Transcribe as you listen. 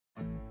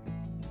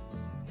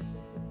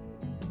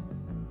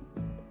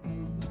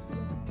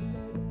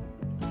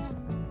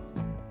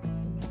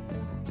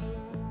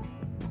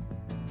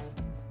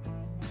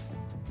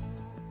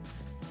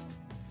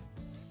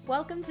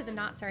Welcome to the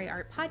Not Sorry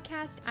Art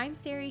Podcast. I'm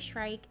Sari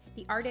Shrike,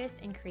 the artist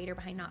and creator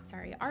behind Not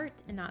Sorry Art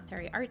and Not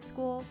Sorry Art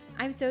School.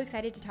 I'm so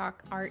excited to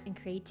talk art and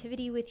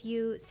creativity with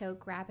you, so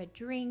grab a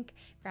drink,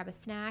 grab a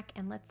snack,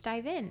 and let's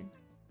dive in.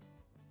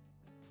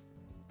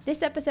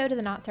 This episode of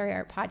the Not Sorry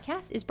Art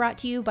Podcast is brought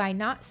to you by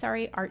Not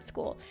Sorry Art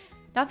School.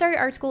 Not Sorry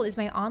Art School is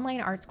my online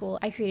art school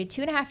I created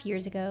 2.5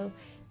 years ago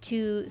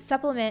to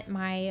supplement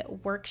my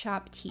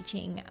workshop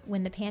teaching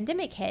when the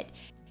pandemic hit.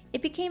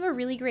 It became a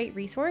really great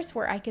resource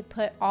where I could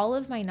put all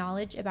of my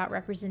knowledge about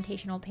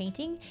representational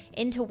painting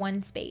into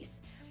one space.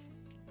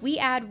 We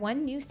add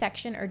one new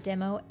section or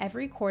demo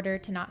every quarter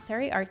to Not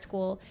Sorry Art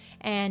School,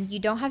 and you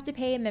don't have to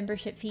pay a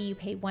membership fee. You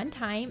pay one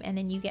time, and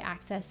then you get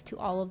access to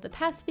all of the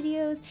past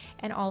videos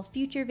and all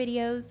future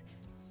videos.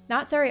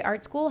 Not Sorry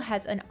Art School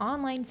has an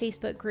online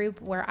Facebook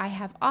group where I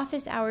have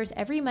office hours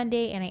every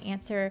Monday, and I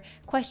answer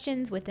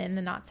questions within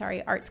the Not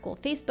Sorry Art School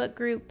Facebook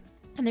group.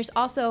 And there's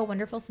also a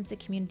wonderful sense of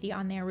community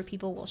on there where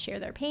people will share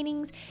their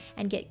paintings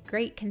and get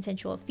great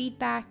consensual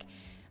feedback.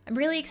 I'm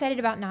really excited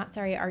about Not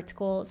Sorry Art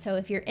School, so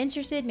if you're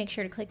interested, make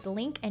sure to click the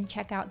link and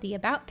check out the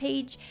About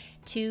page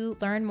to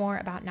learn more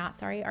about Not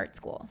Sorry Art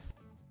School.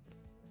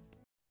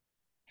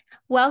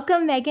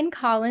 Welcome, Megan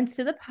Collins,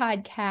 to the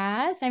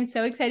podcast. I'm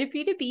so excited for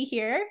you to be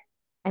here.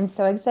 I'm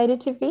so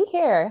excited to be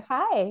here.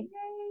 Hi.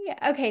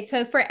 Okay,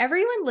 so for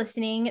everyone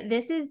listening,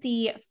 this is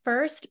the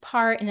first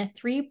part in a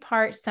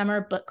 3-part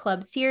summer book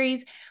club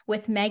series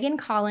with Megan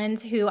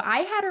Collins, who I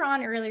had her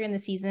on earlier in the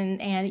season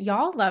and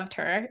y'all loved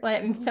her.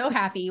 I'm so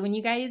happy when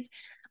you guys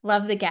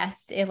love the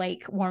guests. It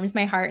warms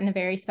my heart in a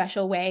very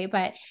special way,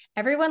 but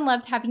everyone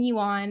loved having you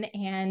on,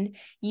 and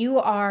you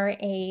are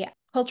a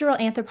cultural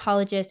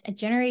anthropologist, a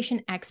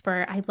generation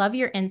expert. I love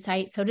your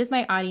insight. So does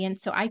my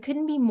audience. So I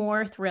couldn't be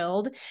more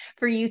thrilled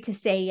for you to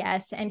say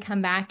yes and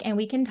come back and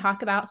we can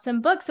talk about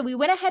some books. So we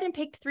went ahead and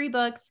picked 3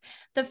 books.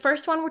 The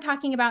first one we're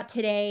talking about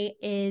today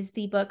is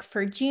the book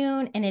for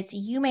June, and it's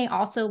You May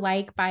Also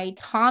Like by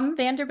Tom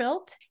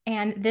Vanderbilt.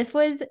 And this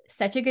was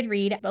such a good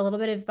read. A little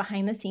bit of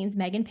behind the scenes.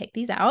 Megan picked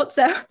these out.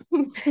 So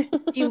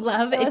if you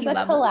love it was a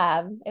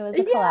collab. It was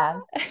a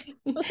collab.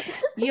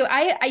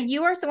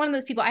 You are one of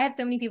those people. I have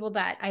so many people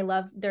that I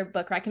love their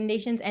book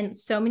recommendations, and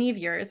so many of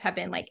yours have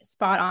been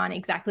spot on,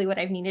 exactly what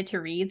I've needed to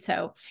read.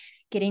 So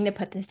getting to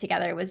put this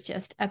together was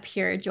just a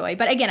pure joy.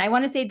 But again, I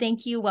want to say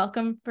thank you.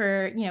 Welcome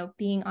for,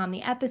 being on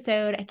the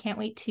episode. I can't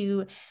wait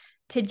to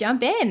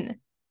jump in.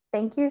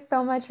 Thank you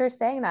so much for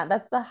saying that.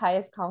 That's the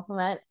highest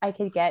compliment I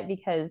could get,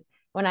 because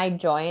when I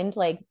joined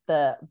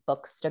the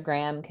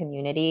Bookstagram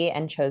community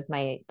and chose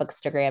my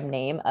Bookstagram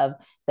name of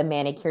the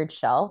Manicured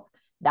Shelf,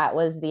 that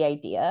was the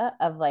idea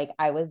of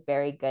I was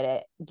very good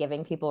at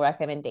giving people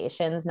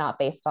recommendations, not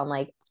based on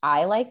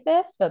I like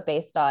this, but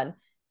based on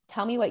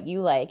tell me what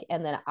you like,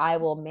 and then I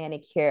will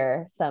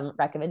manicure some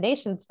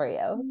recommendations for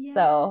you. Yes.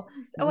 So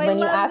when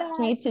you asked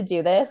me to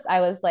do this,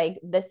 I was like,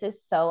 this is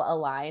so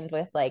aligned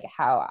with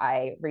how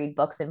I read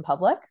books in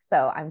public.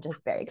 So I'm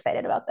just very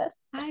excited about this.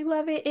 I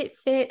love it. It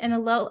fit, and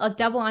a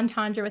double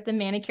entendre with the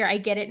manicure. I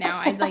get it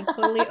now. I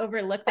totally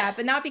overlooked that,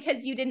 but not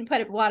because you didn't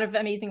put a lot of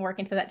amazing work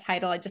into that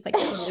title. I just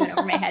totally went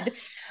over my head,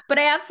 but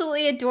I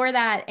absolutely adore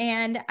that.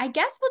 And I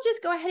guess we'll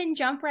just go ahead and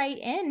jump right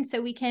in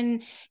so we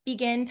can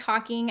begin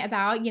talking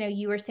about,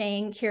 you were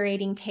saying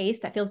curating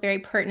taste. That feels very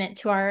pertinent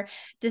to our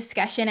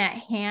discussion at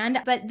hand.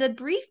 But the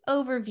brief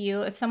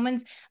overview, if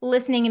someone's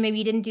listening and maybe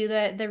you didn't do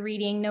the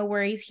reading, no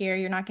worries here.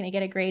 You're not going to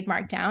get a grade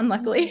marked down,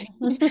 luckily.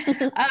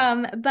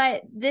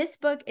 But this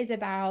book is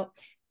about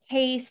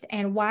taste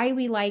and why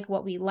we like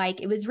what we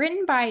like. It was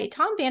written by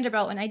Tom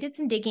Vanderbilt, and I did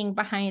some digging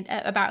behind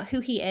about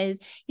who he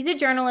is. He's a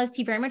journalist.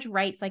 He very much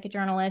writes like a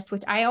journalist,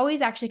 which I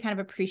always actually kind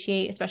of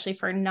appreciate, especially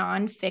for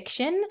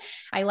nonfiction.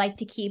 I like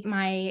to keep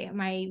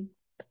my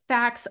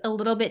facts a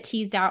little bit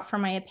teased out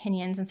from my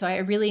opinions. And so I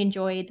really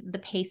enjoyed the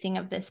pacing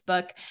of this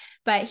book.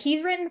 But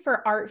he's written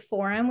for Art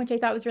Forum, which I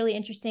thought was really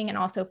interesting, and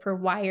also for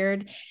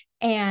Wired.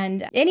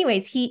 And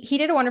anyways, he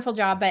did a wonderful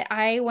job, but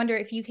I wonder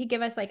if you could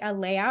give us a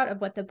layout of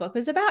what the book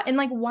was about, and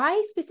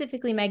why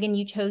specifically, Megan,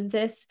 you chose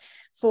this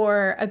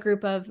for a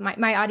group of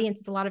my audience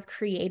is a lot of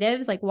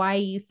creatives, why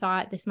you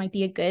thought this might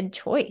be a good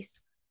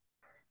choice.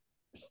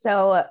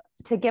 So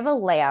to give a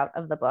layout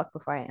of the book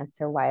before I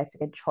answer why it's a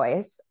good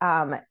choice,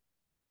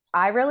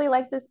 I really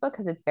like this book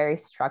because it's very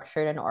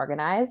structured and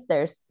organized.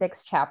 There's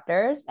 6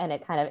 chapters, and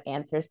it kind of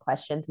answers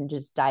questions and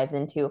just dives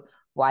into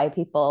why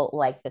people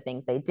like the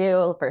things they do.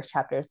 The first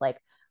chapter is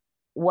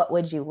what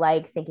would you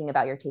like, thinking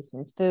about your taste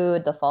in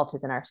food, the fault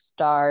is in our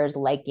stars,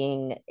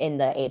 liking in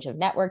the age of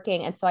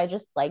networking. And so I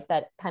just like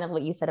that, kind of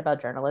what you said about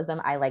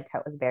journalism. I liked how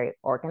it was very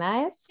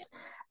organized.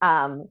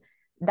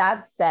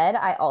 That said,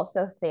 I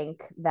also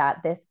think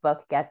that this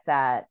book gets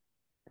at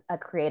a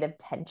creative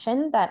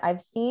tension that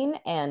I've seen,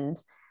 and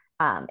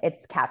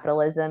it's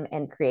capitalism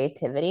and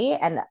creativity.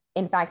 And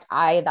in fact,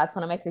 that's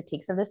one of my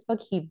critiques of this book.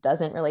 He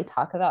doesn't really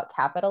talk about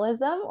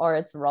capitalism or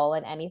its role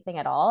in anything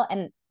at all.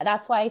 And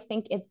that's why I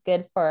think it's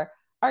good for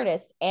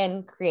artists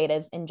and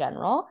creatives in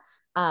general,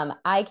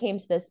 I came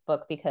to this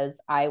book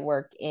because I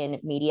work in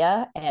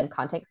media and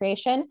content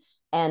creation.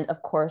 And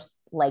of course,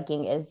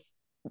 liking is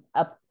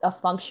a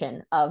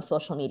function of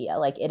social media.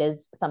 Like it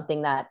is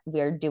something that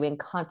we're doing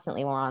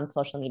constantly when we're on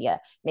social media,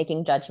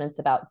 making judgments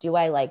about, do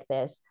I like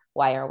this?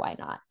 Why or why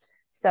not?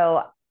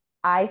 So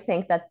I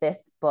think that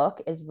this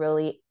book is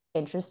really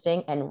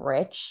interesting and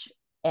rich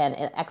and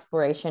an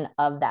exploration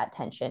of that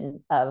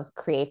tension of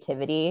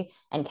creativity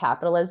and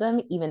capitalism,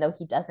 even though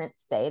he doesn't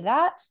say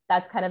that.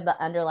 That's kind of the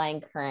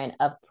underlying current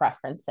of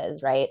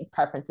preferences, right?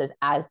 Preferences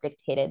as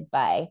dictated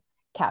by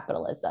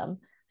capitalism.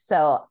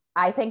 So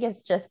I think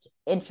it's just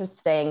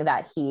interesting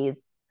that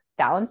he's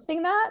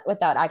balancing that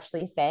without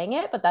actually saying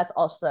it, but that's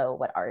also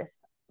what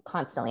artists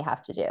constantly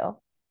have to do.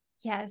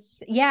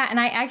 Yes. Yeah. And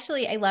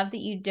I love that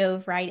you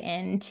dove right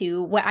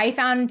into what I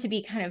found to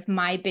be kind of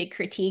my big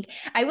critique.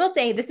 I will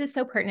say this is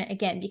so pertinent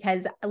again,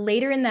 because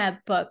later in the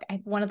book,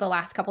 one of the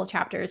last couple of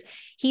chapters,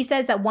 he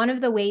says that one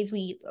of the ways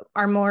we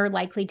are more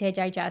likely to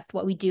digest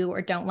what we do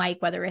or don't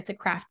like, whether it's a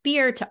craft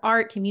beer to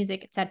art to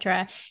music,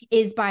 etc.,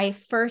 is by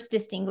first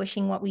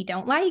distinguishing what we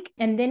don't like.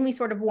 And then we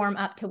sort of warm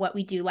up to what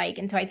we do like.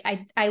 And so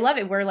I love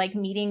it. We're like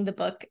meeting the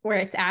book where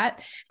it's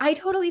at. I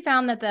totally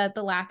found that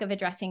the lack of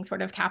addressing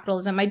sort of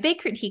capitalism, my big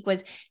critique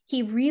was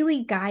he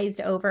really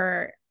guised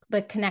over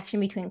the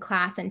connection between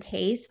class and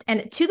taste,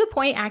 and to the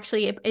point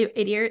actually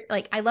it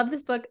like I love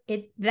this book.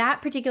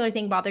 That particular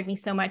thing bothered me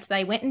so much that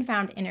I went and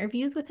found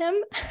interviews with him.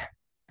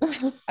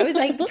 I was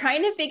like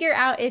trying to figure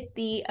out if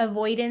the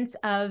avoidance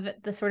of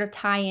the sort of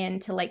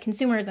tie-in to like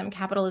consumerism,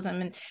 capitalism,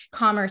 and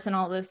commerce and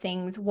all those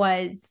things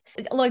was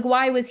like,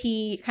 why was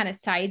he kind of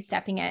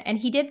sidestepping it? And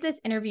he did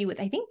this interview with,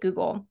 I think,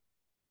 Google.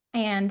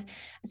 And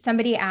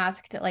somebody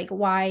asked, like,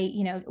 why,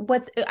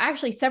 what's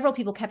actually several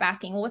people kept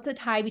asking, well, what's the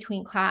tie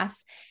between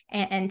class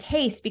and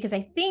taste? Because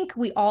I think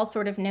we all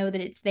sort of know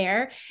that it's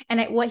there.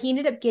 And what he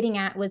ended up getting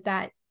at was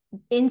that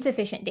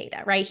insufficient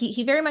data, right?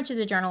 He very much is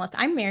a journalist.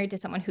 I'm married to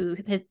someone who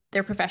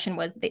their profession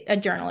was a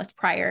journalist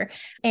prior.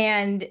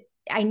 And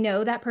I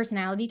know that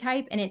personality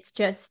type. And it's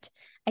just,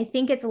 I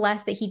think it's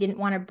less that he didn't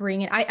want to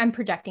bring it. I'm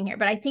projecting here,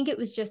 but I think it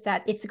was just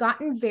that it's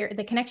gotten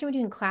the connection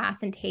between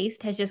class and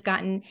taste has just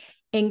gotten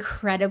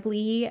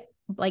incredibly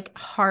like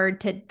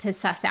hard to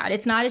suss out.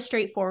 It's not as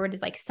straightforward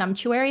as like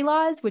sumptuary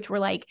laws, which were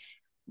like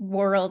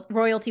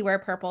royalty wear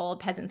purple,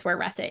 peasants wear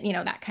russet,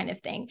 that kind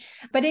of thing.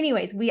 But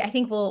anyways, I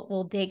think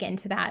we'll dig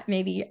into that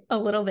maybe a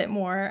little bit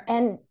more.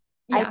 And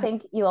I Yeah.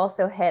 think you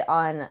also hit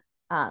on,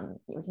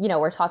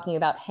 we're talking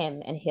about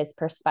him and his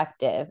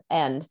perspective.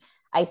 And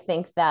I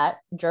think that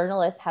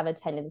journalists have a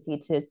tendency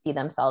to see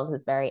themselves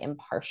as very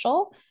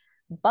impartial.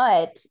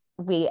 But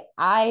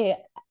I,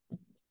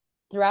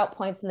 throughout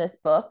points in this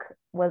book,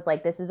 was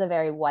like, this is a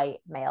very white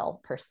male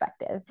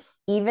perspective.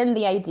 Even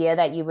the idea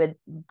that you would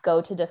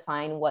go to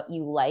define what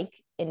you like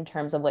in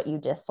terms of what you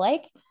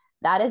dislike,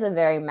 that is a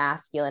very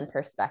masculine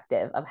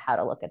perspective of how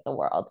to look at the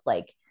world.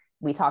 Like,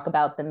 we talk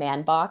about the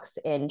man box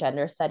in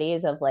gender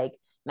studies of like,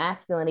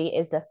 masculinity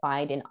is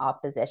defined in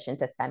opposition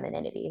to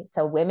femininity.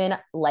 So women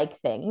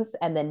like things,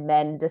 and then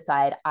men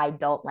decide, I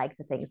don't like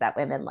the things that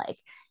women like.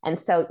 And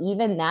so,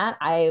 even that,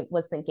 I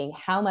was thinking,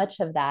 how much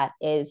of that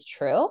is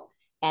true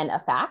and a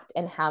fact,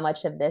 and how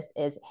much of this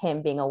is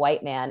him being a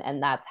white man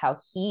and that's how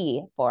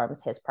he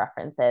forms his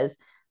preferences.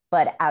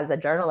 But as a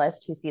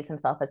journalist who sees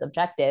himself as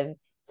objective,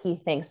 he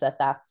thinks that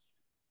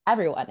that's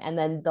everyone, and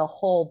then the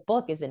whole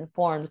book is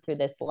informed through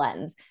this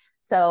lens.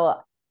 So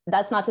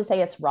that's not to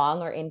say it's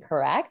wrong or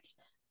incorrect,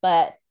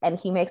 but, and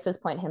he makes this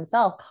point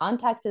himself,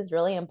 context is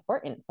really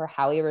important for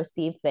how we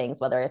receive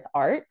things, whether it's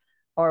art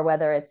or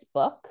whether it's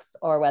books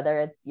or whether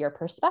it's your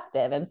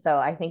perspective. And so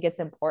I think it's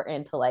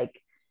important to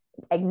like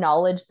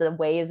acknowledge the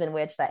ways in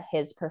which that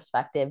his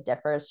perspective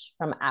differs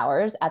from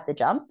ours at the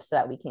jump, so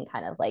that we can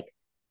kind of like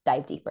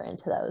dive deeper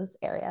into those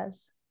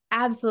areas.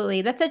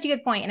 Absolutely. That's such a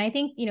good point. And I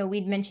think,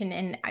 we'd mentioned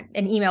in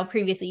an email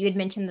previously, you had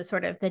mentioned the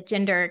sort of the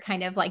gender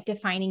kind of like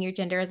defining your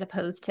gender as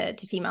opposed to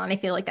female. And I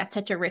feel like that's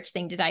such a rich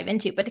thing to dive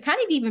into. But to kind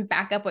of even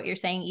back up what you're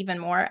saying even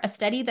more, a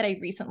study that I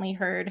recently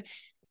heard,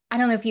 I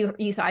don't know if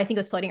you saw, I think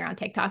it was floating around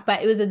TikTok,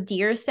 but it was a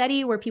deer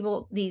study where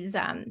these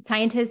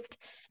scientists,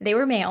 they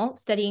were male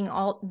studying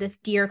all this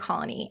deer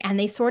colony. And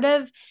they sort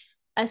of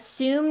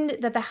assumed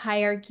that the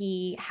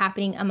hierarchy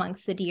happening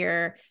amongst the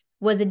deer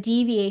was a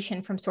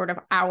deviation from sort of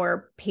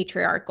our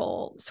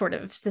patriarchal sort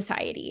of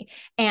society.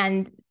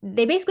 And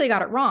they basically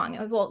got it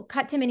wrong. Well,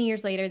 cut to many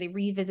years later, they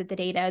revisit the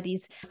data.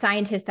 These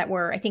scientists that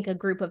were, I think, a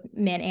group of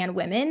men and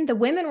women, the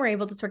women were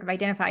able to sort of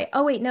identify,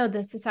 oh, wait, no,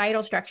 the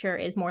societal structure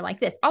is more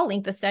like this. I'll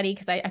link the study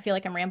because I feel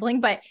like I'm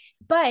rambling, but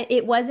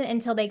it wasn't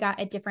until they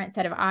got a different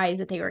set of eyes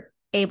that they were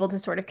able to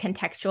sort of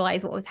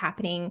contextualize what was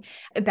happening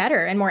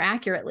better and more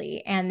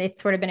accurately. And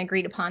it's sort of been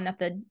agreed upon that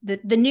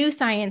the new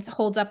science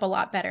holds up a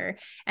lot better.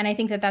 And I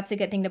think that that's a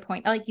good thing to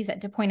point, like you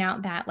said, to point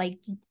out that like,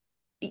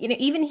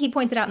 even he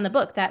points it out in the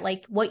book that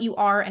like what you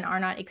are and are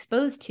not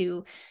exposed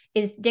to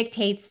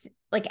dictates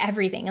like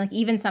everything, like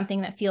even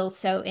something that feels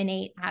so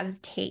innate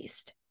as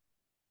taste.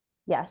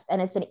 Yes,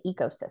 and it's an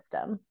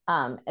ecosystem.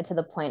 And to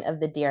the point of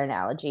the deer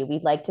analogy,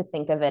 we'd like to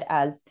think of it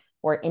as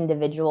or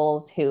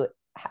individuals who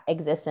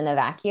exist in a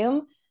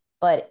vacuum,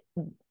 but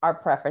our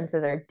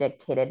preferences are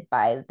dictated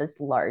by this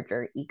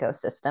larger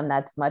ecosystem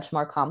that's much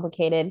more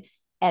complicated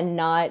and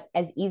not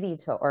as easy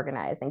to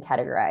organize and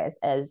categorize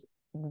as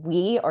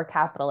we or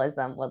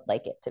capitalism would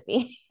like it to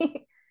be.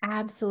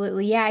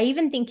 Absolutely. Yeah. I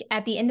even think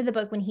at the end of the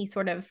book, when he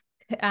sort of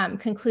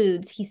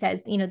concludes, he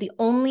says,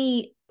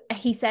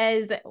 he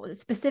says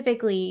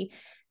specifically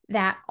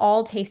that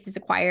all taste is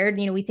acquired.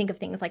 We think of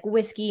things like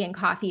whiskey and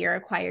coffee are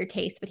acquired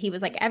taste, but he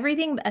was like,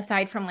 everything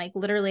aside from like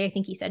literally, I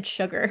think he said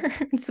sugar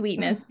and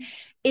sweetness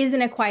is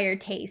an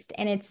acquired taste.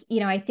 And it's,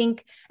 I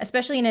think,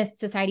 especially in a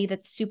society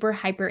that's super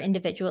hyper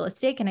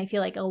individualistic. And I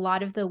feel like a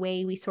lot of the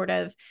way we sort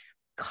of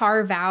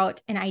carve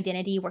out an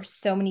identity where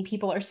so many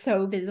people are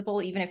so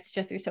visible, even if it's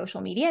just through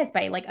social media, is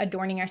by like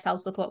adorning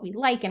ourselves with what we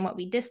like and what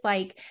we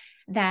dislike,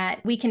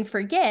 that we can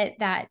forget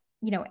that,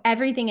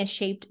 everything is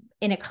shaped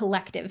in a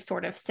collective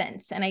sort of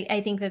sense. And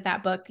I think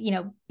that book,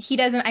 he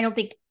doesn't, I don't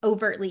think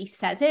overtly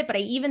says it, but I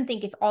even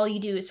think if all you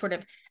do is sort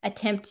of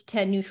attempt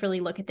to neutrally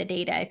look at the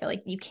data, I feel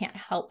like you can't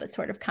help but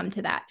sort of come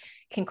to that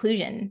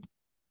conclusion.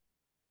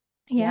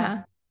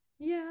 Yeah.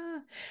 Yeah.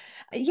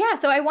 Yeah.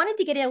 So I wanted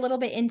to get a little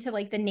bit into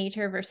like the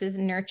nature versus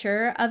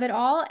nurture of it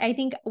all. I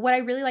think what I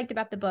really liked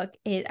about the book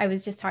is, I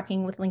was just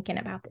talking with Lincoln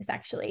about this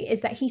actually,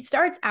 is that he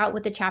starts out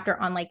with a chapter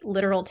on like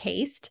literal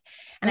taste.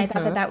 And I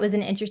thought that was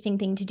an interesting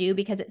thing to do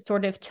because it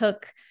sort of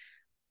took,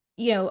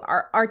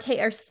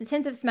 our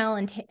sense of smell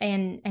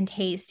and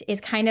taste is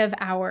kind of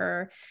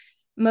our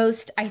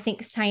most, I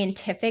think,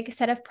 scientific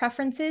set of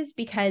preferences,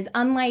 because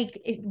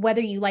unlike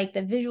whether you like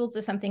the visuals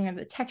of something or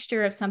the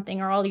texture of something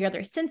or all the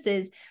other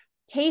senses,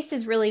 taste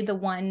is really the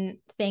one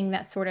thing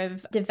that sort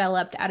of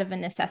developed out of a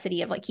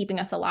necessity of like keeping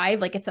us alive.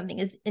 Like if something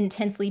is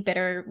intensely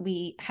bitter,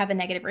 we have a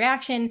negative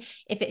reaction.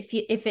 If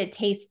it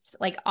tastes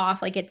like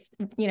off, like it's,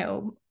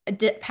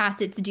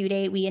 past its due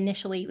date, we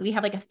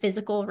have like a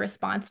physical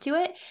response to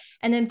it.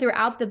 And then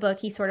throughout the book,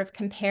 he sort of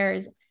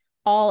compares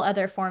all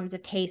other forms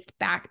of taste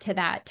back to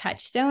that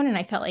touchstone. And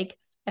I felt like,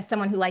 as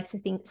someone who likes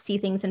to see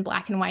things in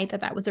black and white,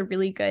 that was a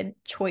really good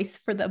choice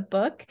for the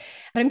book.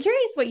 But I'm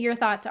curious what your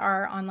thoughts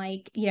are on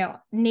like,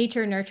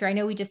 nature, nurture. I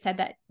know we just said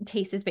that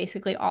taste is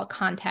basically all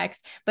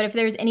context, but if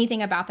there's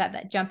anything about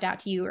that jumped out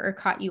to you or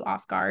caught you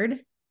off guard.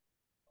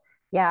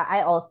 Yeah,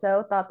 I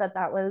also thought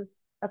that was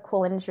a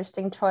cool and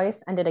interesting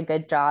choice and did a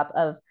good job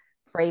of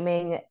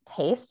framing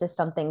taste as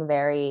something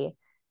very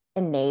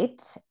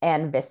innate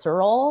and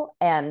visceral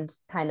and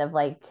kind of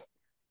like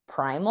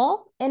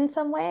primal in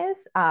some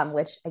ways,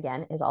 which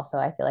again is also,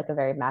 I feel like, a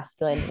very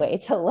masculine way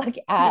to look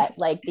at Yes.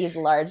 like these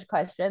large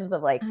questions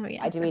of like, Oh why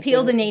yes, do we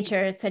appeal think to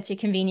nature is such a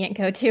convenient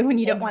go-to when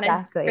you don't want to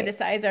exactly?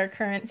 criticize our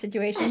current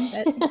situation.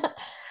 But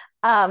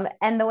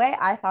And the way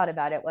I thought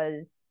about it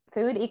was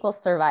food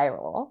equals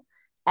survival,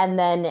 and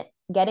then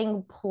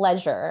getting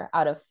pleasure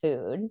out of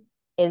food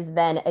is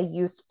then a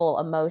useful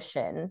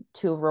emotion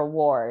to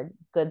reward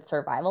good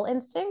survival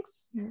instincts.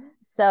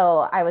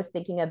 So I was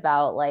thinking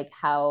about like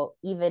how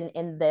even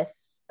in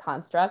this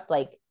construct,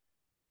 like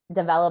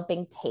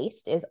developing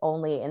taste is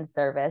only in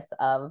service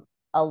of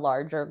a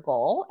larger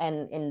goal.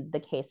 And in the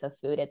case of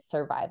food, it's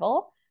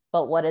survival.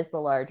 But what is the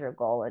larger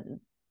goal in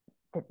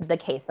the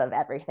case of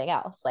everything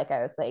else? Like I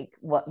was like,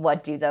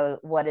 what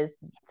is,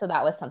 so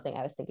that was something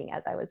I was thinking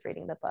as I was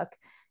reading the book.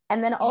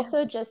 And then yeah.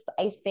 also just,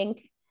 I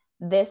think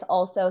this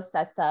also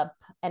sets up,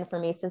 and for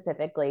me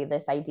specifically,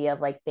 this idea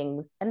of like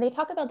things, and they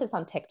talk about this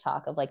on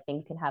TikTok, of like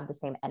things can have the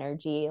same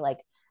energy, like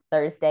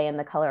Thursday in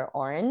the color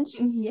orange.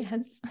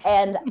 Yes.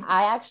 And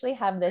I actually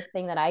have this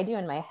thing that I do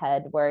in my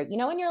head where,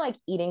 when you're like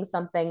eating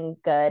something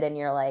good and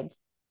you're like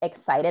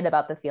excited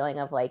about the feeling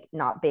of like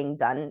not being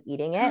done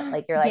eating it,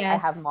 like you're like, I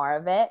have Yes. more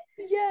of it.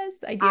 Yes,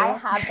 I I do.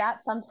 have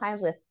that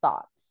sometimes with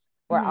thoughts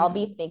where I'll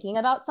be thinking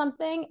about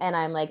something and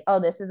I'm like, oh,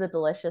 this is a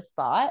delicious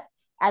thought.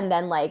 And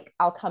then like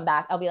I'll come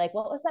back, I'll be like,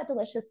 what was that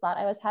delicious thought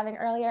I was having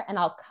earlier? And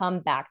I'll come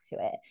back to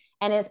it.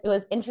 And it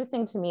was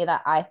interesting to me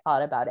that I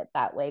thought about it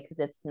that way because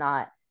it's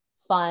not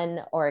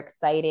fun or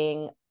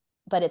exciting,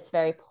 but it's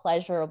very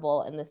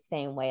pleasurable in the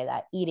same way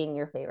that eating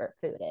your favorite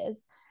food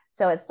is.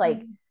 So it's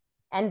like,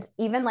 and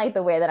even like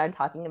the way that I'm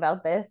talking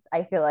about this,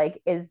 I feel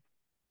like is,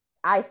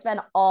 I spend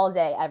all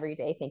day, every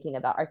day thinking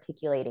about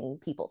articulating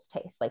people's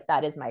tastes. Like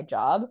that is my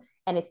job.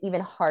 And it's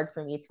even hard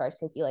for me to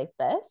articulate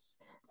this.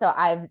 So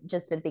I've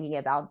just been thinking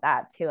about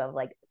that too, of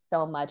like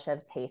so much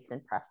of taste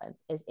and preference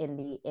is in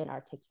the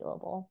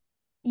inarticulable.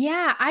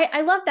 Yeah,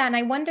 I love that. And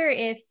I wonder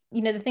if,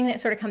 the thing that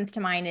sort of comes to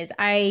mind is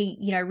I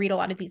read a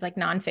lot of these like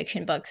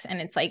nonfiction books,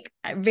 and it's like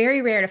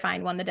very rare to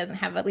find one that doesn't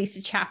have at least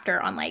a chapter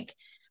on like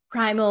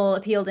primal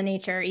appeal to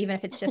nature, even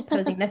if it's just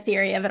posing the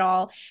theory of it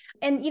all.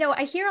 And,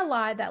 I hear a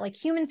lot that like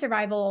human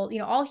survival,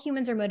 all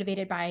humans are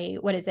motivated by,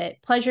 what is it,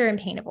 pleasure and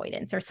pain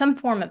avoidance or some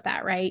form of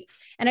that, right?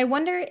 And I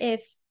wonder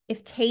if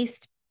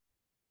taste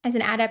as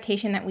an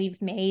adaptation that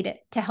we've made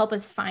to help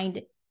us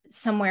find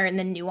somewhere in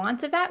the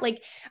nuance of that.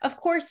 Like, of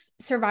course,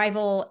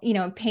 survival,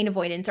 pain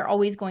avoidance are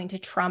always going to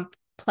trump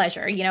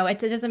pleasure. It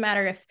doesn't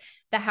matter if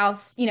the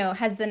house,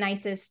 has the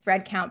nicest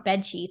thread count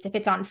bed sheets. If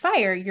it's on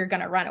fire, you're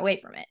going to run away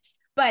from it.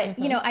 But,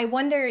 Mm-hmm. I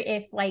wonder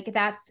if like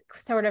that's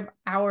sort of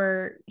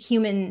our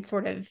human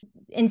sort of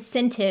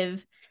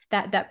incentive,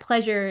 that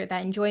pleasure,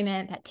 that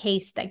enjoyment, that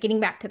taste, that getting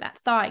back to that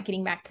thought,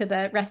 getting back to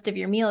the rest of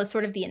your meal is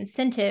sort of the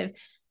incentive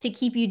to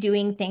keep you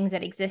doing things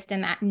that exist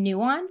in that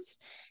nuance.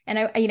 And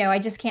I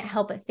just can't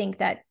help but think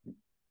that,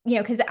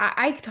 because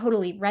I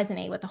totally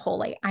resonate with the whole,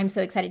 like, I'm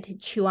so excited to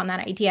chew on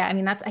that idea. I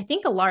mean, that's, I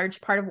think, a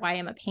large part of why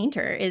I'm a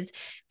painter is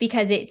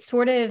because it's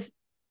sort of,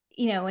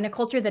 in a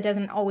culture that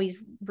doesn't always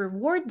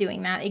reward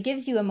doing that, it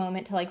gives you a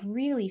moment to like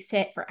really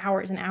sit for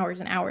hours and hours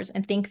and hours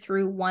and think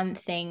through one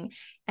thing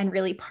and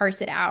really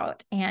parse it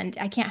out. And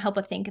I can't help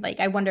but think, like,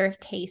 I wonder if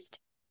taste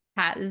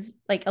has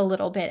like a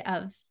little bit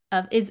of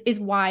is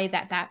why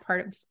that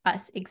part of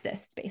us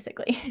exists,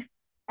 basically.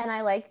 And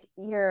I like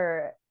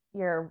your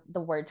the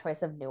word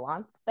choice of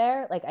nuance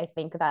there. Like I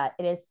think that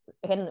it is,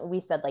 and we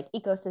said like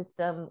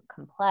ecosystem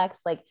complex,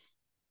 like,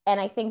 and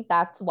I think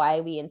that's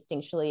why we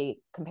instinctually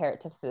compare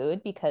it to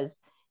food, because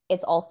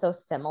it's also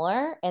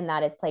similar in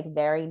that it's like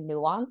very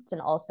nuanced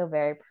and also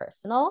very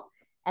personal.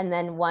 And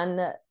then one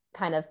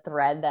kind of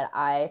thread that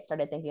I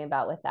started thinking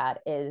about with that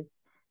is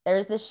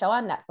there's this show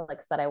on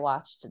Netflix that I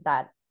watched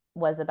that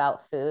was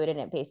about food, and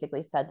it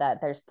basically said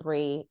that there's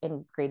three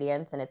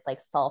ingredients, and it's like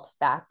salt,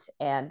 fat,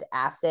 and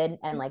acid,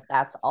 and like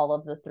that's all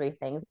of the three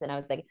things. And I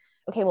was like,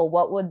 okay, well,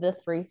 what would the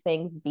three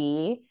things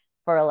be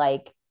for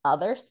like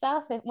other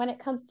stuff when it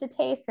comes to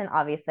taste? And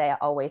obviously I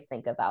always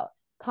think about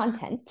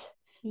content.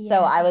 So Yeah.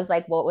 I was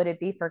like, what would it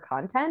be for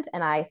content?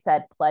 And I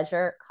said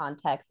pleasure,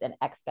 context, and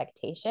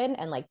expectation.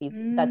 And like these,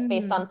 that's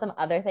based Mm, on some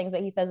other things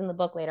that he says in the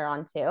book later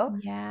on too.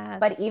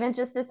 But yes. even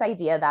just this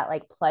idea that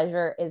like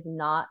pleasure is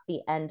not the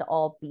end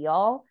all be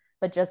all,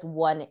 but just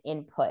one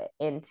input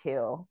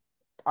into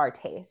our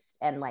taste.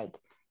 And like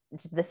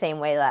the same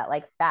way that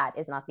like fat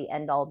is not the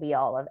end all be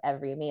all of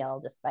every meal,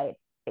 despite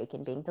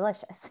bacon being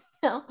delicious.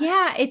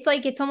 Yeah, it's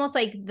like it's almost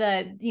like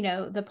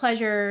the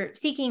pleasure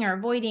seeking or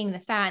avoiding the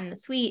fat and the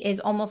sweet is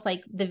almost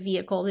like the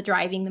vehicle, the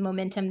driving, the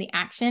momentum, the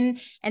action,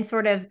 and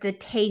sort of the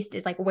taste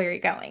is like where you're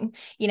going.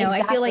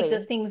 I feel like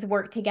those Exactly. things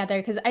work together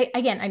because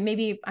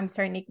maybe I'm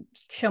starting to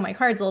show my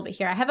cards a little bit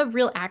here. I have a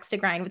real axe to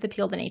grind with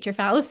appeal to nature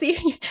fallacy.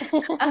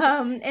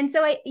 And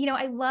so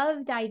I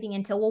love diving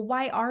into, well,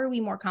 why are we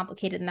more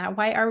complicated than that?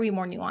 Why are we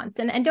more nuanced?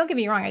 And don't get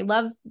me wrong, I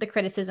love the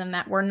criticism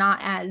that we're not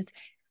as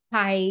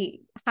high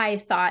high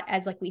thought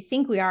as like we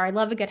think we are. I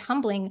love a good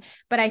humbling,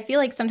 but I feel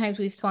like sometimes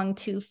we've swung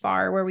too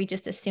far where we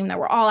just assume that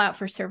we're all out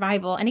for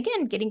survival. And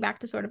again, getting back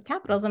to sort of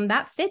capitalism,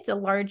 that fits a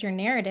larger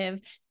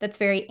narrative that's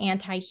very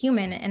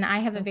anti-human. And I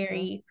have a Mm-hmm.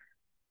 very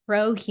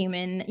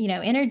pro-human,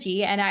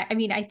 energy. And I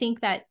mean, I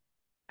think that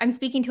I'm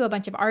speaking to a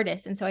bunch of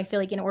artists. And so I feel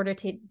like in order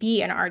to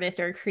be an artist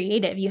or a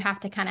creative, you have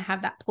to kind of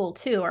have that pull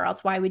too, or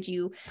else why would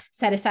you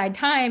set aside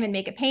time and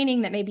make a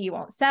painting that maybe you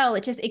won't sell?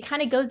 It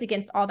kind of goes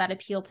against all that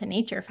appeal to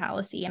nature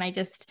fallacy. And I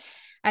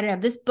don't know,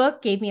 this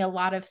book gave me a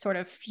lot of sort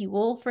of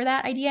fuel for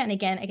that idea. And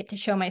again, I get to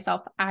show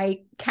myself I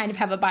kind of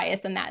have a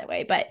bias in that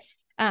way, but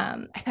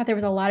I thought there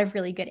was a lot of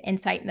really good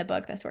insight in the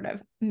book that sort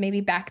of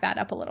maybe back that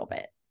up a little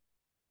bit.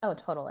 Oh,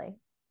 totally.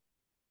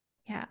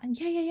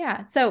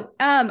 Yeah. So,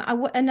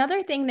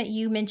 another thing that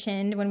you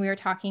mentioned when we were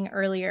talking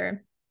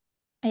earlier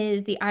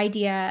is the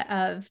idea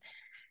of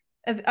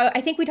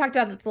I think we talked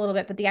about this a little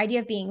bit, but the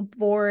idea of being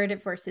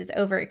bored versus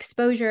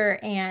overexposure.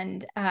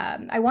 And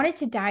I wanted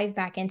to dive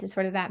back into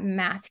sort of that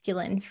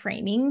masculine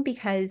framing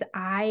because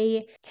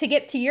to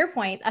get to your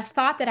point, a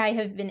thought that I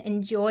have been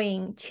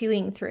enjoying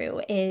chewing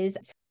through is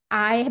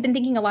I have been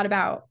thinking a lot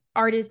about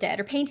art is dead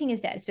or painting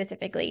is dead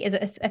specifically is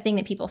a thing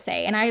that people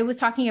say. And I was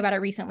talking about it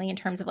recently in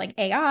terms of like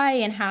AI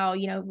and how,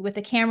 with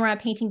the camera,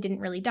 painting didn't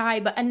really die.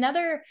 But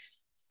another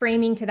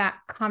framing to that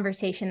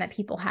conversation that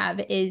people have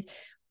is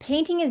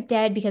painting is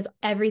dead because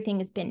everything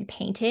has been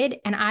painted.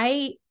 And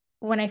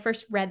when I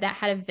first read that,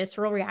 had a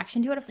visceral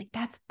reaction to it. I was like,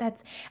 that's,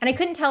 and I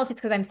couldn't tell if it's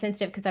because I'm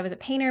sensitive because I was a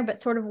painter,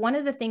 but sort of one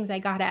of the things I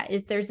got at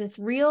is there's this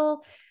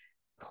real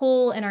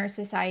pull in our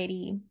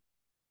society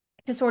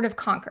to sort of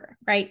conquer,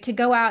 right? To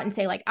go out and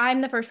say, like, I'm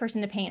the first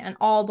person to paint an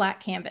all black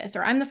canvas,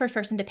 or I'm the first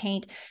person to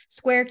paint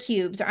square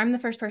cubes, or I'm the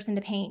first person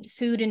to paint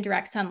food in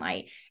direct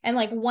sunlight. And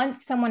like,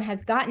 once someone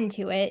has gotten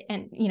to it,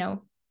 and,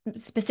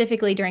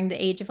 specifically during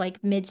the age of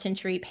like mid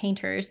century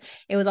painters,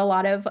 it was a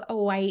lot of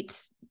white,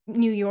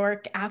 New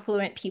York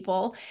affluent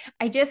people.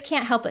 I just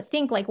can't help but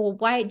think, like, well,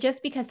 why,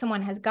 just because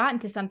someone has gotten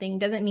to something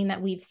doesn't mean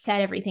that we've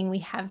said everything we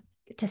have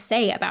to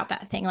say about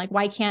that thing. Like,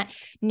 why can't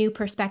new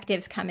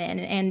perspectives come in?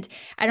 And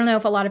I don't know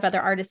if a lot of other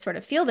artists sort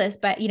of feel this,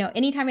 but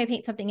anytime I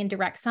paint something in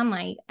direct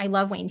sunlight, I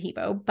love Wayne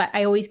Thiebaud, but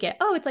I always get,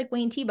 oh, it's like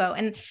Wayne Thiebaud.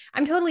 And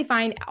I'm totally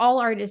fine. All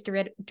art is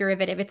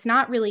derivative. It's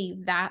not really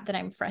that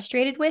I'm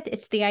frustrated with.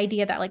 It's the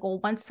idea that, like, well,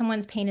 once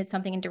someone's painted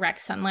something in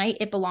direct sunlight,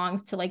 it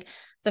belongs to like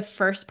the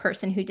first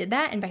person who did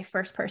that. And by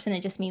first person,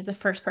 it just means the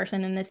first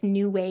person in this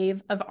new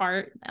wave of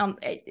art.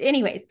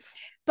 Anyways,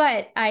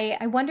 but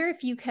I wonder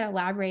if you could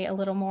elaborate a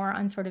little more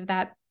on sort of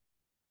that,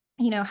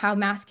 how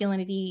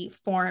masculinity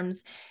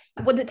forms,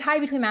 what the tie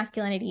between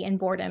masculinity and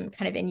boredom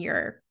kind of in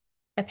your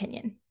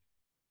opinion.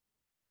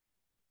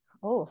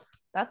 Oh,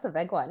 that's a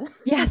big one.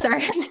 Yeah,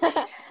 sorry.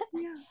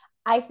 Yeah.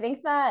 I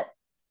think that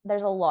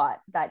there's a lot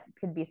that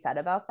could be said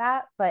about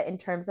that, but in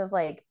terms of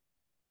like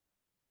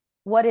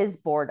what is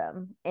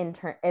boredom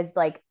is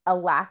like a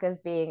lack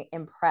of being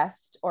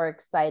impressed or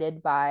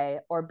excited by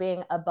or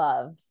being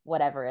above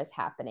whatever is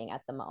happening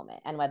at the moment,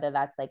 and whether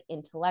that's like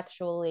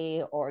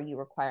intellectually or you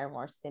require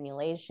more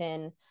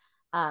stimulation.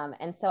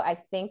 And so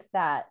I think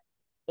that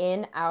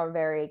in our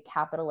very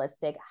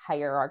capitalistic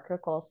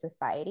hierarchical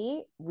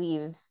society,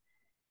 we've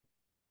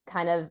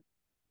kind of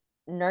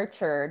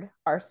nurtured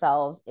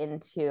ourselves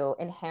into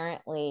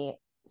inherently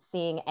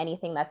seeing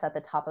anything that's at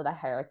the top of the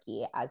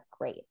hierarchy as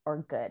great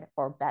or good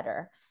or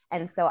better.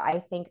 And so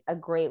I think a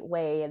great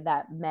way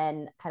that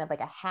men, kind of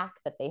like a hack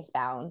that they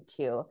found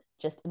to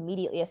just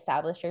immediately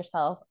establish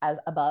yourself as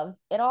above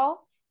it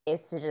all,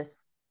 is to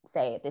just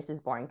say, this is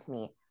boring to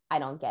me. I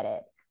don't get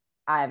it.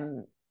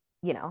 I'm,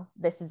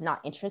 this is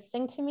not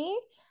interesting to me.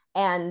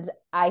 And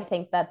I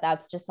think that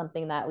that's just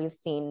something that we've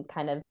seen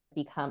kind of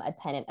become a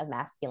tenet of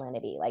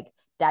masculinity. Like,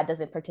 dad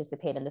doesn't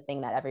participate in the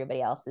thing that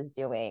everybody else is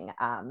doing.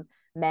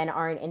 Men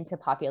aren't into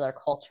popular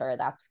culture.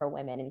 That's for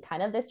women. And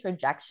kind of this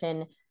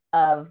rejection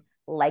of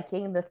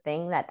liking the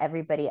thing that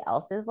everybody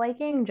else is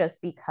liking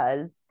just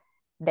because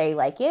they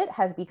like it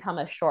has become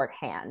a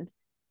shorthand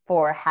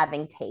for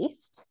having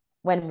taste,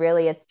 when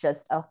really it's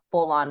just a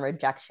full on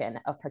rejection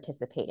of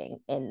participating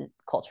in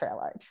culture at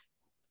large.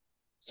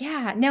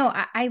 Yeah, no,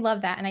 I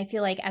love that. And I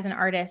feel like as an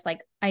artist,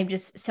 like I'm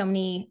just so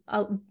many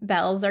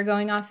bells are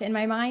going off in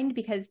my mind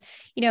because,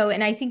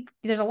 and I think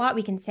there's a lot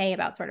we can say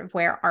about sort of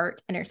where art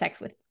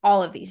intersects with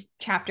all of these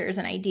chapters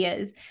and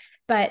ideas.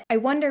 But I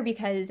wonder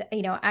because,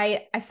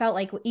 I felt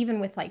like even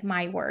with like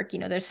my work,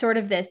 there's sort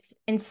of this,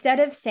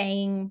 instead of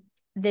saying,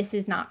 this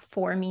is not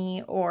for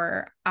me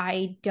or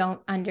I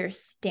don't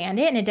understand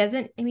it. And it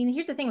doesn't, I mean,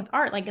 here's the thing with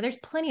art, like there's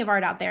plenty of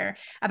art out there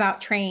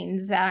about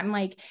trains that I'm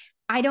like,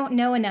 I don't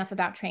know enough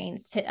about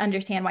trains to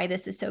understand why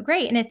this is so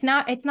great. And it's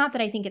not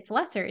that I think it's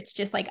lesser. It's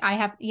just like I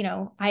have,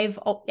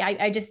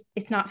 I just,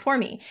 it's not for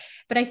me.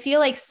 But I feel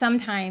like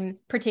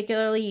sometimes,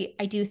 particularly,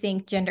 I do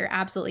think gender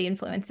absolutely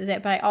influences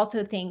it. But I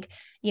also think,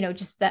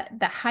 just the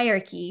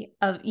hierarchy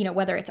of,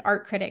 whether it's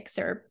art critics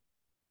or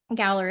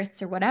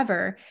gallerists or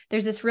whatever,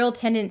 there's this real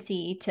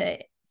tendency to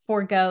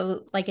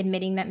forego like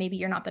admitting that maybe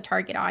you're not the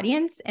target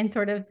audience and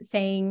sort of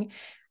saying,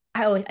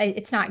 oh,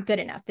 it's not good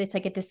enough. It's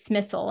like a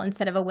dismissal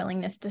instead of a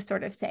willingness to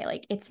sort of say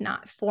like, it's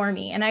not for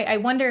me. And I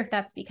wonder if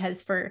that's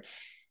because for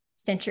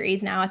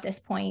centuries now at this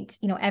point,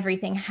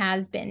 everything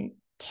has been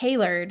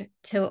tailored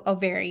to a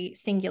very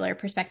singular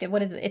perspective.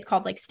 What is it? It's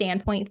called like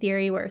standpoint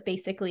theory, where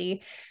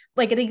basically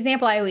like the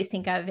example I always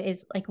think of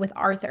is like with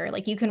Arthur,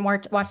 like you can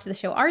watch the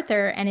show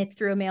Arthur and it's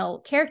through a male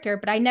character,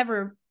 but I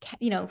never,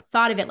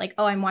 thought of it like,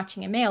 oh, I'm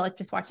watching a male, it's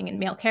just watching a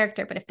male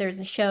character. But if there's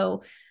a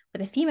show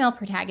with a female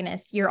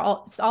protagonist, you're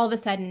all of a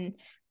sudden,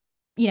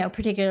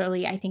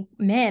 particularly I think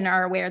men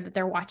are aware that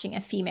they're watching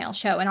a female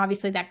show. And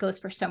obviously that goes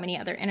for so many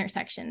other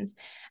intersections.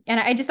 And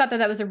I just thought that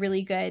that was a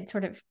really good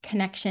sort of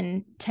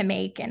connection to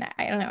make. And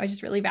I don't know, I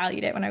just really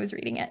valued it when I was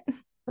reading it.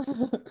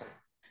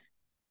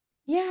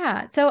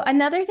 Yeah. So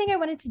another thing I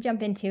wanted to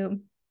jump into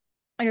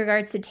in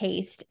regards to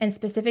taste, and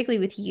specifically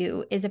with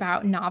you, is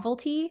about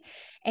novelty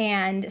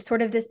and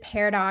sort of this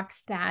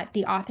paradox that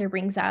the author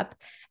brings up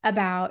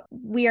about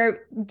we are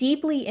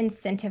deeply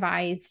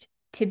incentivized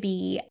to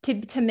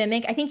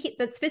mimic. I think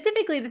that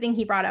specifically the thing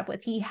he brought up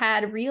was he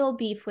had real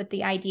beef with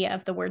the idea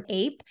of the word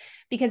ape,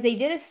 because they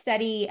did a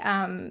study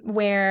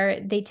where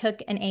they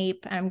took an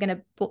ape.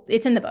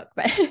 It's in the book,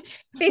 but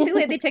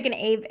basically they took an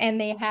ape and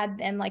they had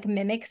them like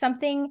mimic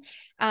something,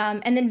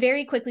 and then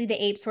very quickly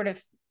the ape sort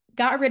of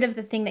got rid of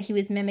the thing that he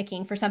was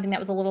mimicking for something that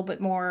was a little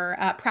bit more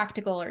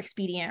practical or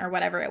expedient or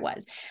whatever it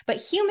was. But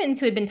humans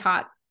who had been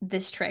taught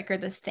this trick or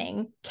this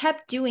thing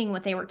kept doing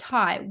what they were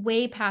taught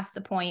way past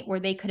the point where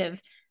they could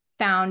have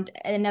found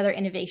another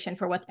innovation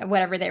for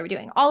whatever they were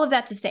doing. All of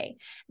that to say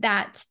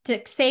that to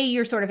say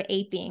you're sort of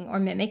aping or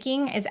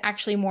mimicking is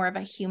actually more of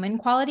a human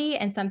quality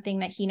and something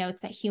that he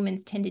notes that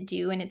humans tend to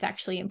do. And it's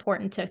actually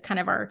important to kind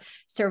of our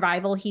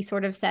survival, he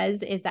sort of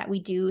says, is that we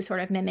do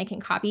sort of mimic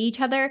and copy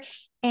each other.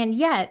 And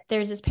yet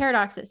there's this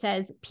paradox that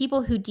says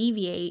people who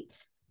deviate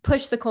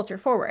push the culture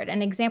forward.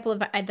 An example of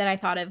that I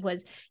thought of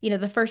was,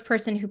 the first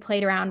person who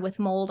played around with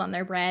mold on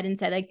their bread and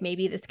said like,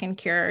 maybe this can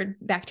cure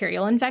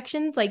bacterial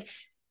infections. Like,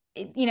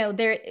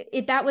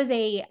 that was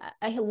a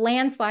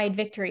landslide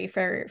victory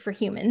for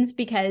humans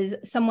because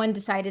someone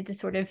decided to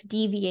sort of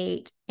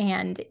deviate.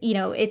 And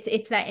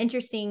it's that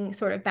interesting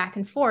sort of back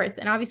and forth,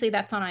 and obviously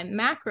that's on a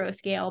macro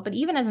scale, but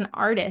even as an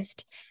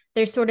artist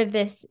there's sort of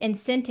this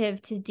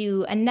incentive to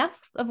do enough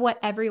of what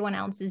everyone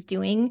else is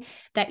doing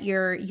that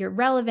you're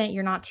relevant,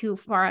 you're not too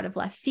far out of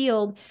left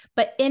field,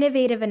 but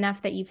innovative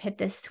enough that you've hit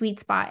this sweet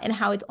spot, and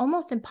how it's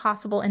almost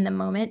impossible in the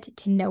moment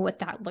to know what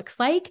that looks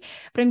like.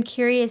 But I'm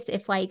curious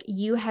if like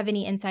you have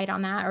any insight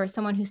on that, or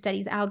someone who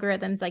studies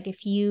algorithms, like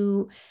if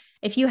you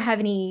have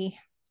any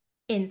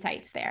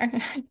insights there.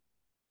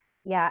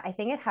 Yeah, I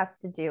think it has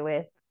to do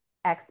with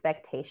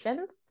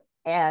expectations.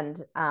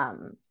 and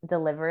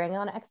delivering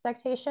on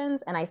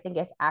expectations. And I think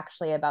it's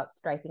actually about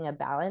striking a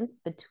balance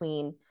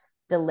between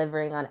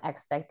delivering on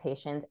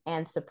expectations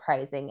and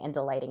surprising and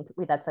delighting.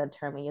 That's a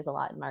term we use a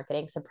lot in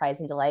marketing, surprise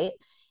and delight.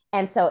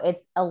 And so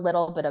it's a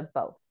little bit of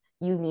both.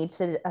 You need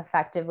to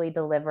effectively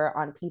deliver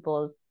on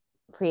people's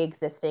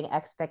pre-existing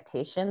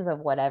expectations of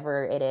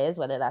whatever it is,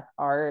 whether that's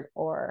art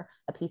or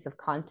a piece of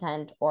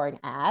content or an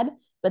ad.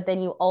 But then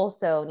you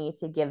also need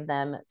to give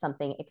them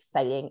something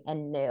exciting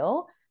and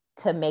new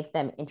to make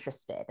them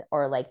interested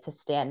or like to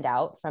stand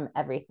out from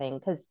everything,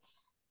 because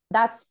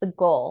that's the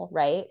goal,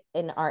 right?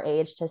 In our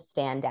age, to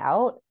stand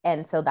out.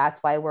 And so that's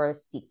why we're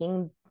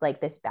seeking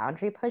like this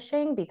boundary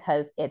pushing,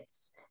 because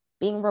it's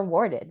being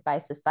rewarded by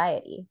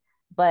society.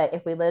 But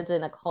if we lived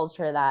in a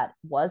culture that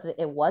wasn't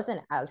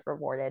as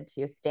rewarded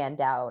to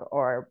stand out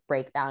or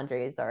break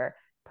boundaries or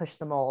push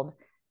the mold,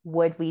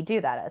 would we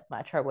do that as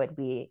much, or would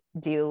we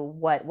do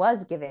what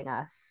was giving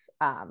us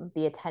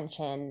the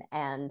attention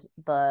and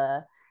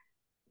the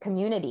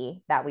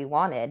community that we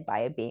wanted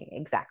by being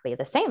exactly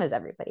the same as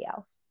everybody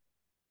else?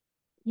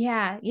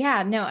 Yeah,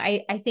 yeah. No,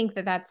 I think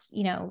that that's,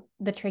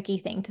 the tricky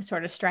thing to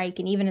sort of strike.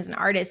 And even as an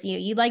artist,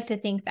 you like to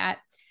think that,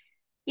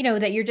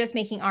 that you're just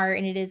making art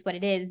and it is what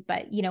it is.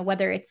 But,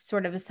 whether it's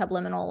sort of a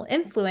subliminal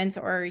influence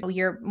or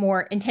you're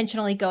more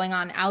intentionally going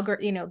on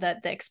the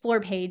explore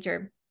page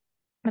or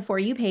the For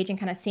You page and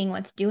kind of seeing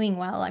what's doing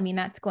well, I mean,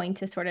 that's going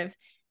to sort of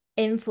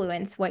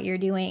influence what you're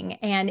doing.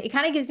 And it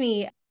kind of gives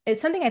me,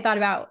 it's something I thought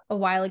about a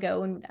while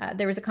ago when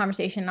there was a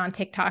conversation on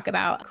TikTok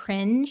about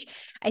cringe.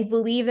 I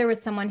believe there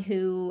was someone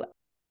who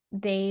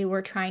they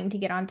were trying to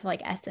get onto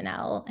like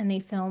SNL and they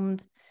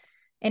filmed,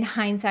 in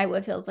hindsight,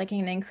 what feels like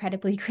an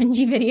incredibly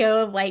cringy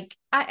video of like,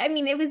 I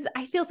mean,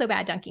 I feel so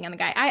bad dunking on the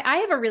guy. I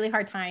have a really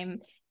hard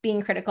time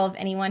being critical of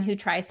anyone who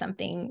tries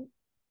something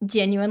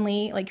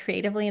genuinely, like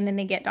creatively, and then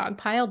they get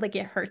dogpiled. Like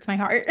it hurts my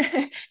heart.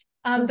 But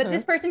Mm-hmm.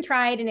 this person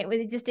tried and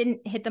it just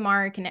didn't hit the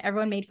mark and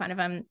everyone made fun of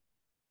him.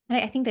 And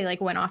I think they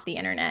like went off the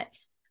internet.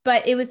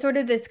 But it was sort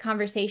of this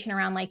conversation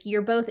around like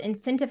you're both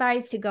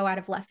incentivized to go out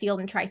of left field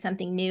and try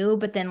something new,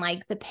 but then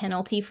like the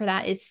penalty for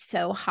that is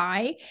so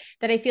high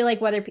that I feel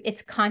like whether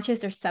it's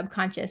conscious or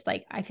subconscious,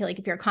 like I feel like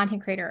if you're a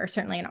content creator or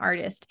certainly an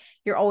artist,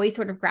 you're always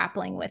sort of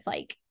grappling with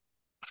like,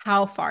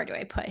 how far do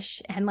I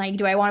push? And like,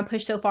 do I want to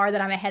push so far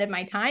that I'm ahead of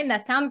my time?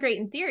 That sounds great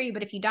in theory,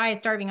 but if you die a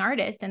starving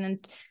artist and then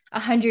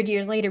 100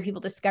 years later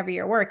people discover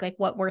your work, like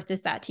what worth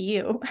is that to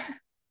you?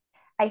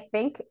 I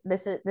think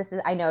this is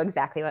I know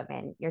exactly what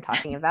man you're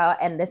talking about,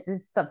 and this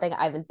is something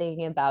I've been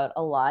thinking about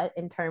a lot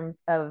in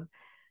terms of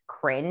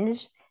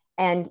cringe,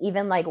 and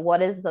even like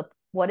what is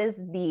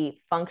the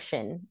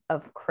function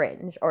of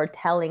cringe, or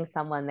telling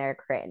someone they're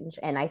cringe.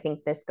 And I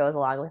think this goes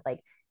along with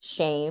like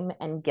shame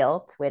and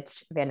guilt,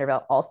 which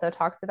Vanderbilt also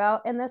talks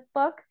about in this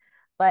book.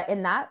 But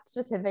in that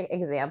specific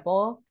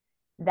example,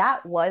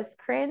 that was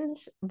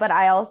cringe, but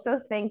I also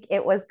think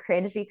it was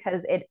cringe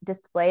because it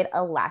displayed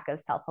a lack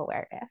of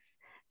self-awareness.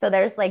 So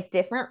there's like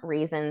different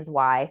reasons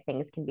why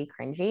things can be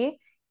cringy.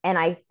 And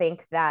I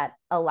think that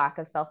a lack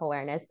of self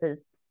awareness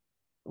is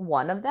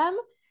one of them.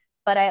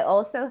 But I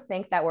also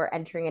think that we're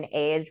entering an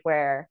age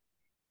where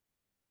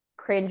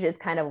cringe is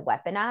kind of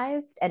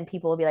weaponized, and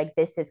people will be like,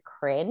 this is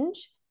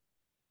cringe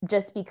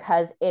just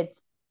because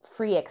it's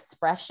free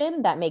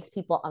expression that makes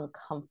people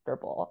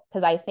uncomfortable.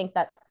 Because I think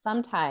that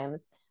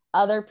sometimes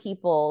other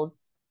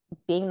people's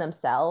being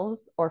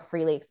themselves or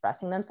freely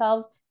expressing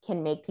themselves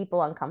can make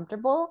people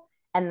uncomfortable.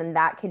 And then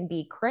that can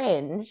be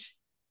cringe.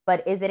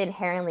 But is it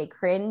inherently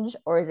cringe,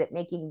 or is it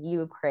making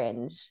you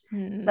cringe?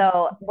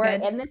 So we're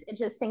Good. in this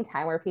interesting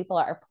time where people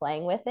are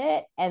playing with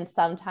it. And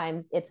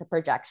sometimes it's a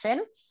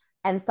projection,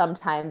 and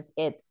sometimes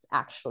it's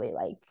actually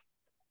like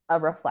a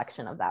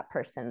reflection of that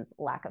person's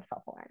lack of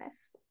self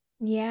awareness.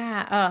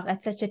 Yeah. Oh,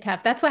 that's such a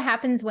tough. That's what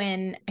happens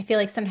when I feel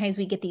like sometimes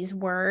we get these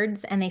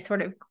words and they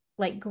sort of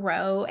like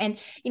grow. And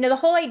the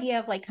whole idea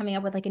of like coming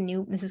up with like a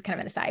new, this is kind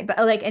of an aside, but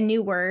like a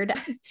new word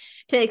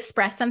to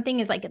express something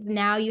is like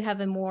now you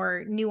have a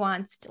more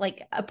nuanced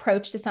like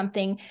approach to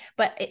something.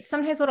 But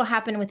sometimes what'll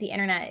happen with the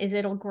internet is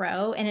it'll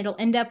grow and it'll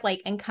end up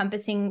like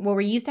encompassing where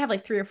we used to have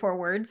like 3 or 4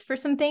 words for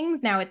some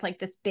things. Now it's like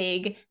this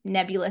big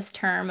nebulous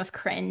term of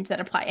cringe that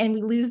apply, and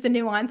we lose the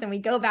nuance and we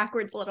go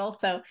backwards a little.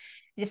 So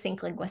I just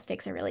think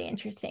linguistics are really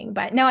interesting.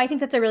 But no, I think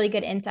that's a really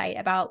good insight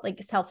about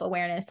like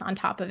self-awareness on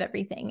top of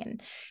everything.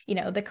 And,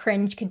 the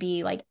cringe could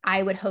be like,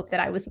 I would hope that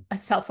I was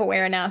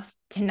self-aware enough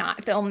to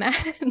not film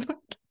that and like,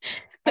 put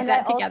And I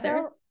that together.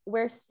 also,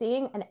 we're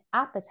seeing an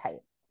appetite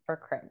for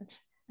cringe.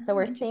 So Oh,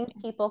 we're seeing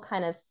interesting. people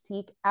kind of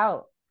seek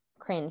out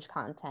cringe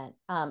content.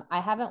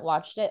 I haven't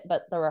watched it,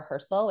 but The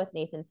Rehearsal with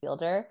Nathan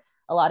Fielder,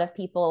 a lot of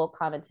people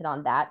commented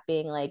on that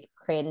being like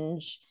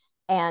cringe.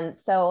 And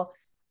so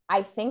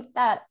I think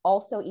that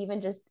also,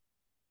 even just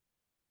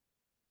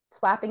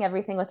slapping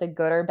everything with a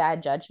good or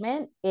bad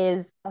judgment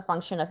is a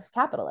function of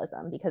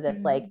capitalism, because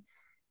it's like Mm.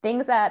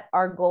 things that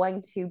are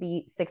going to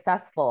be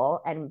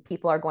successful and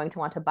people are going to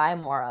want to buy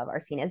more of are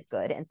seen as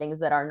good, and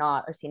things that are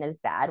not are seen as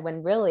bad,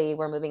 when really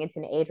we're moving into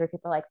an age where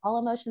people are like, all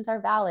emotions are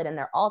valid and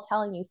they're all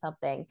telling you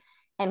something.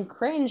 And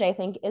cringe, I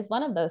think, is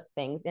one of those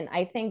things. And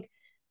I think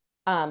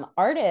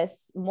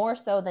artists, more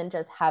so than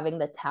just having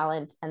the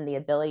talent and the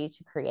ability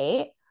to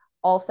create,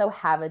 also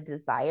have a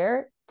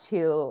desire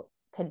to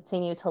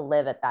continue to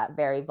live at that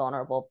very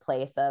vulnerable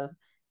place of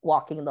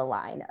walking the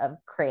line of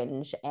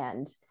cringe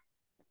and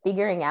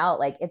figuring out,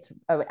 like, it's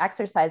an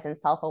exercise in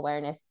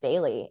self-awareness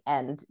daily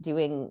and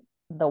doing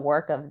the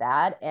work of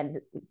that and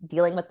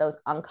dealing with those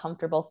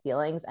uncomfortable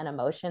feelings and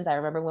emotions. I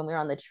remember when we were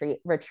on the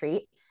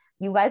retreat,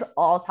 you guys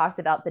all talked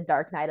about the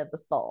dark night of the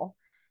soul.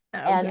 Oh,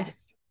 And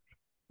yes.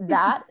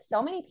 that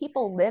so many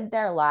people live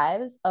their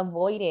lives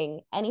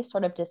avoiding any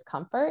sort of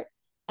discomfort,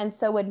 and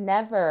so would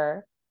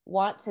never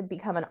want to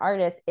become an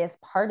artist if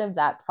part of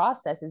that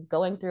process is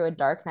going through a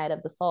dark night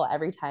of the soul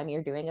every time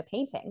you're doing a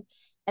painting.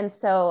 And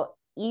so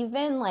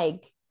even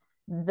like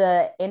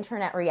the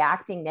internet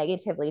reacting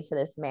negatively to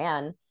this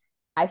man,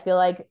 I feel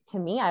like, to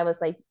me, I was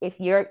like, if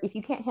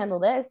you can't handle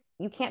this,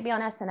 you can't be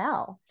on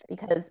SNL,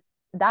 because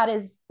that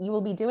is, you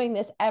will be doing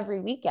this every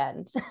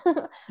weekend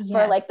for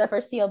Yes. like the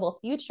foreseeable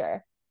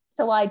future.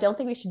 So while I don't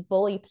think we should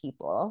bully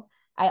people,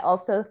 I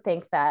also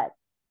think that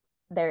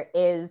there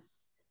is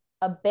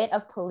a bit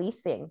of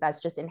policing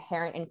that's just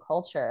inherent in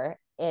culture,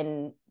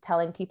 in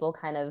telling people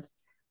kind of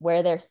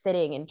where they're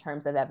sitting in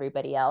terms of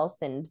everybody else.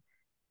 And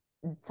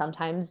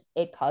sometimes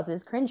it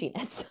causes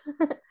cringiness.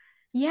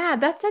 Yeah,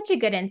 that's such a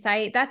good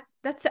insight.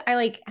 That's I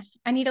like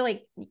I need to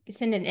like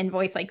send an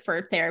invoice like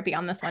for therapy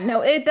on this one.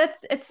 No,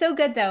 it's so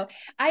good though.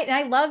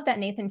 I love that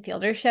Nathan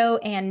Fielder show,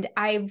 and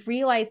I've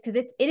realized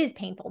because it is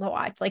painful to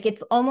watch. Like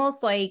it's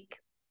almost like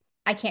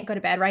I can't go to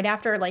bed right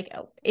after, like,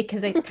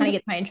 because it kind of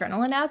gets my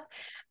adrenaline up.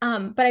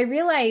 But I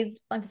realized,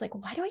 I was like,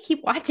 why do I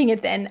keep watching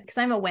it then? Because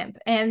I'm a wimp.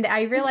 And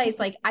I realized,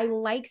 like, I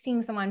like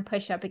seeing someone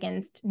push up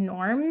against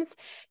norms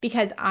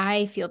because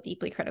I feel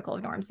deeply critical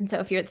of norms. And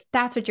so if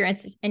that's what you're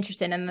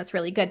interested in, that's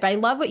really good. But I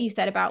love what you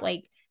said about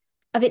like,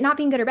 of it not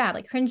being good or bad.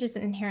 Like cringe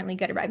isn't inherently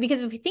good or bad. Because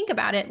if you think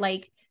about it,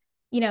 like,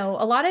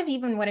 a lot of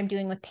even what I'm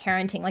doing with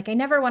parenting, like I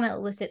never want to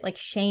elicit like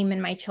shame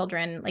in my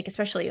children, like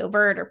especially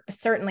overt or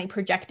certainly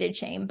projected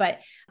shame. But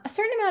a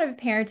certain amount of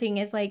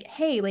parenting is like,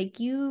 hey,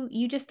 like you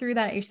just threw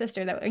that at your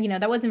sister, that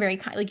that wasn't very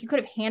kind. Like you could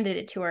have handed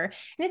it to her. And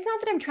it's not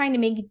that I'm trying to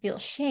make you feel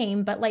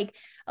shame, but like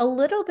a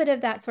little bit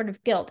of that sort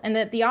of guilt. And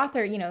that the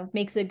author,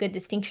 makes a good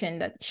distinction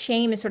that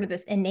shame is sort of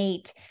this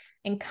innate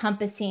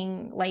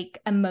encompassing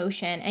like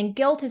emotion, and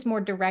guilt is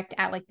more direct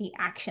at like the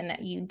action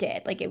that you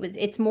did. Like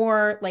it's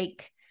more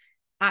like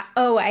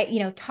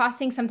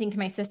tossing something to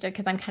my sister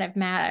because I'm kind of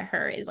mad at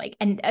her is like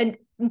a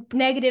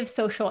negative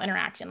social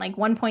interaction, like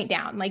 1 point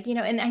down, like,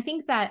 and I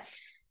think that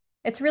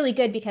it's really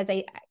good because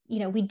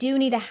we do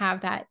need to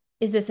have that.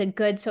 Is this a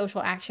good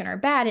social action or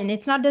bad? And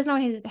doesn't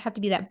always have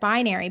to be that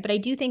binary, but I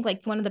do think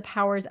like one of the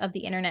powers of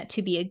the internet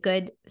to be a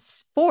good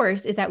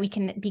force is that we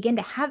can begin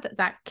to have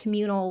that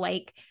communal,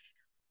 like,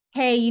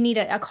 hey, you need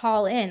a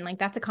call in, like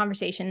that's a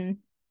conversation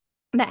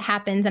that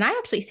happens. And I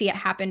actually see it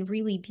happen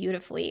really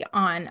beautifully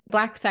on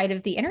Black side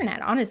of the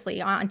internet,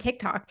 honestly, on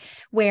TikTok,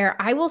 where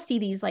I will see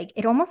these, like,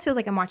 it almost feels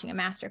like I'm watching a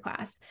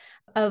masterclass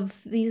of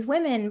these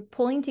women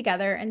pulling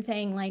together and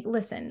saying, like,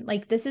 listen,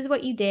 like, this is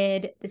what you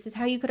did. This is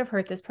how you could have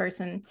hurt this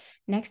person.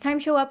 Next time,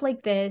 show up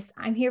like this.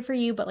 I'm here for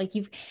you. But like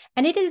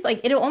and it is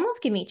like, it'll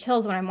almost give me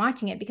chills when I'm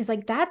watching it, because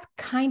like, that's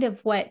kind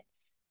of what,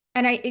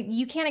 and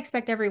you can't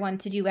expect everyone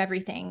to do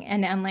everything,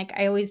 and like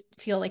I always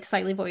feel like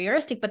slightly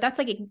voyeuristic, but that's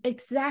like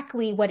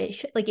exactly what it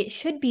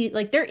should be.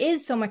 Like there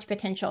is so much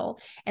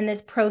potential in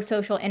this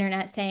pro-social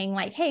internet saying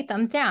like, hey,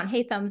 thumbs down,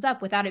 hey, thumbs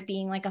up, without it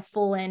being like a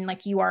full in,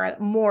 like you are a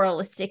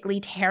moralistically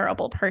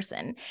terrible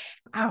person.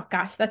 Oh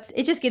gosh,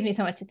 it just gives me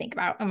so much to think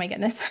about. Oh my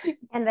goodness.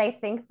 And I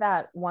think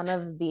that one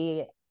of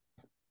the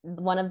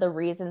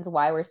reasons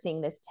why we're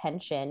seeing this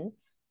tension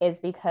is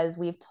because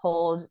we've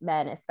told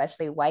men,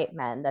 especially white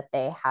men, that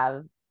they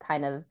have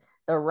kind of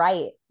the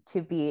right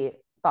to be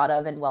thought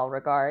of and well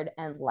regarded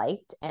and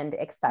liked and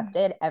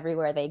accepted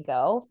everywhere they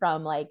go,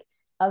 from like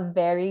a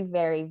very,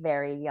 very,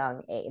 very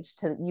young age.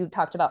 To, you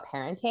talked about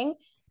parenting.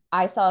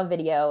 I saw a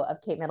video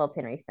of Kate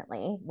Middleton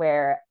recently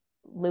where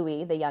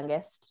Louis, the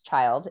youngest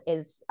child,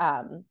 is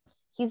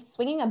he's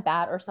swinging a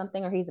bat or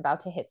something, or he's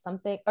about to hit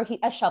something, or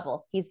a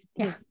shovel. Yeah.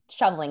 He's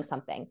shoveling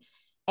something,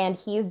 and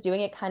he's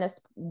doing it kind of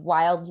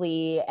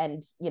wildly,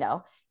 and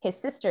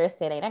his sister is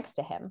standing next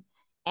to him,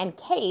 and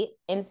Kate,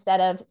 instead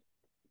of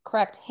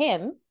correct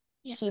him,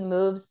 Yeah. she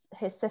moves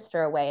his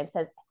sister away and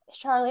says,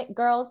 Charlotte,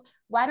 girls,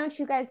 why don't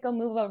you guys go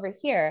move over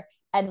here,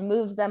 and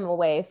moves them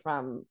away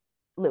from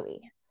Louis.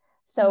 Yeah.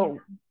 So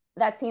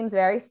that seems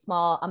very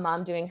small, a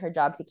mom doing her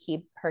job to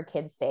keep her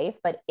kids safe,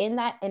 but in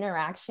that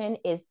interaction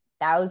is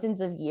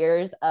thousands of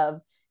years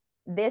of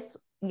this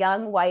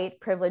young white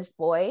privileged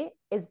boy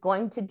is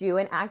going to do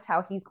and act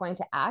how he's going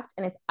to act,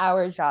 and it's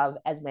our job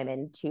as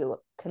women to Make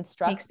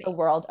construct the space.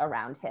 world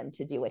around him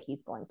to do what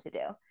he's going to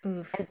do.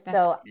 Oof, And that's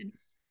so good.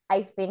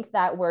 I think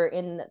that we're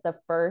in the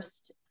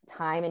first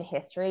time in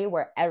history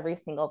where every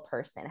single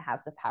person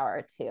has the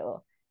power to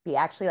be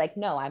actually like,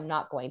 no, I'm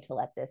not going to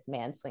let this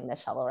man swing the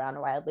shovel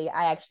around wildly.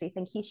 I actually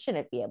think he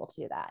shouldn't be able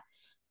to do that.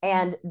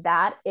 Yeah. And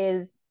that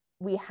is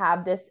we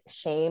have this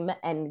shame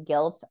and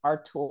guilt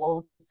are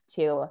tools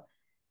to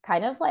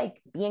kind of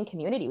like be in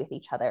community with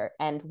each other.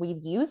 And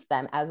we've used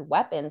them as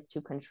weapons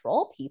to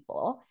control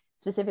people,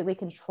 specifically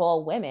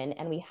control women.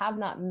 And we have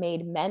not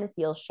made men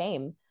feel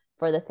shame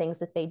for the things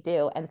that they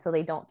do. And so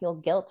they don't feel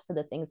guilt for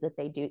the things that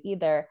they do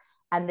either.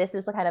 And this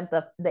is kind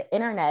of the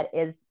internet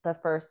is the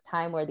first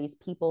time where these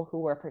people who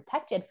were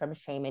protected from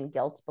shame and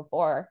guilt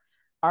before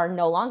are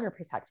no longer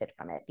protected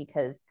from it,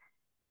 because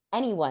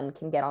anyone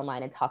can get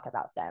online and talk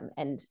about them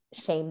and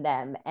shame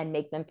them and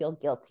make them feel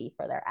guilty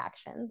for their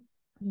actions.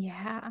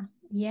 Yeah.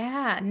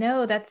 Yeah.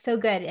 No, that's so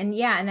good. And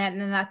yeah,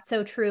 and that's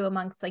so true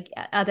amongst like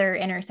other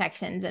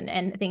intersections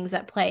and things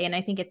that play. And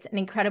I think it's an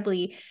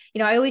incredibly,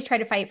 I always try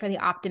to fight for the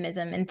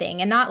optimism and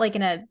thing, and not like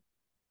in a,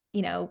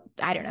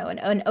 I don't know,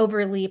 an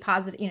overly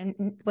positive,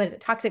 what is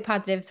it, toxic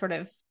positive sort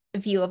of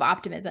view of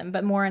optimism,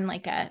 but more in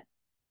like a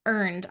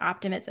earned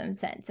optimism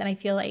sense. And I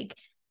feel like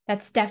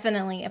that's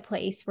definitely a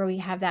place where we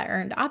have that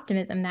earned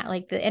optimism, that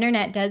like the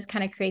internet does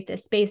kind of create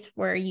this space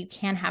where you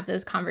can have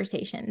those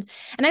conversations.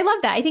 And I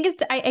love that. I think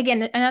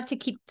again, enough to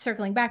keep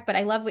circling back, but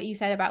I love what you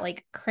said about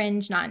like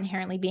cringe not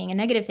inherently being a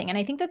negative thing. And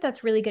I think that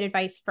that's really good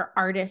advice for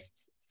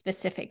artists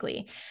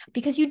specifically,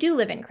 because you do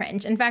live in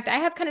cringe. In fact, I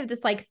have kind of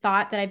this like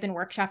thought that I've been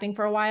workshopping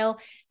for a while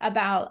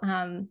about,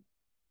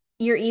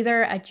 you're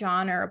either a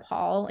John or a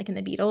Paul, like in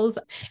the Beatles.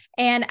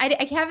 And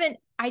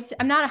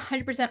I'm not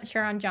 100%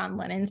 sure on John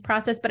Lennon's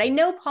process, but I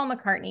know Paul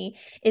McCartney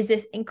is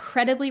this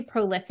incredibly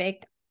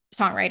prolific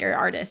songwriter,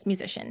 artist,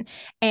 musician.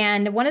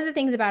 And one of the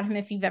things about him,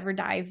 if you've ever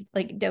dove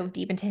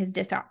deep into his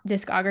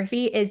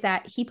discography, is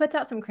that he puts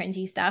out some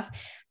cringy stuff.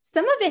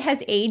 Some of it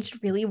has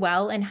aged really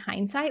well in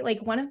hindsight.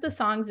 Like one of the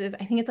songs is,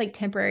 I think it's like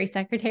Temporary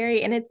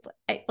Secretary, and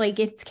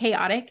it's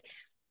chaotic,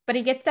 but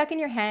it gets stuck in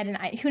your head,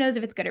 and who knows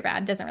if it's good or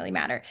bad, doesn't really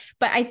matter.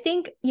 But I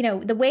think,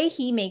 the way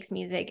he makes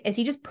music is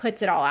he just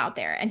puts it all out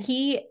there. And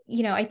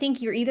I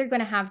think you're either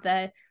going to have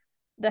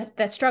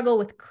the struggle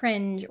with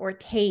cringe or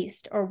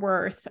taste or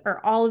worth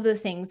or all of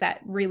those things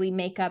that really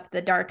make up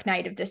the dark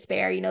night of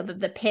despair,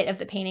 the pit of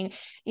the painting,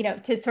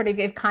 to sort of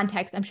give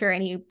context. I'm sure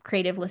any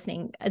creative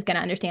listening is going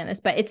to understand this,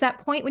 but it's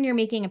that point when you're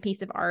making a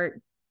piece of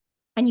art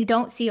and you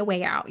don't see a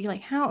way out. You're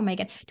like, how am I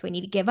do I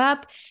need to give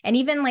up? And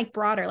even like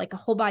broader, like a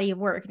whole body of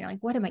work. And you're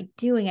like, what am I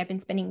doing? I've been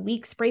spending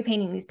weeks spray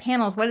painting these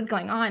panels. What is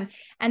going on?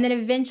 And then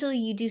eventually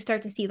you do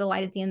start to see the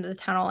light at the end of the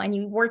tunnel, and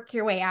you work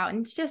your way out,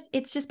 and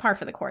it's just par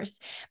for the course.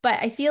 But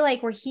I feel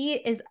like where he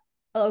is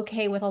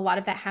okay with a lot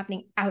of that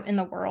happening out in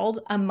the world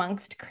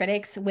amongst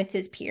critics with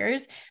his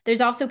peers, there's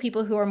also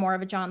people who are more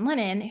of a John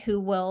Lennon, who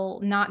will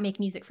not make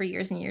music for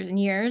years and years and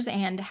years,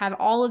 and have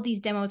all of these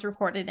demos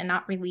recorded and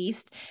not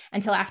released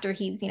until after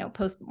he's,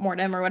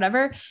 post-mortem or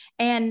whatever.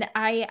 And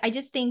I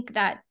just think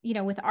that,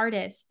 with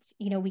artists,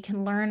 we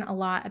can learn a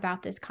lot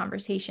about this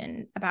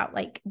conversation about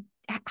like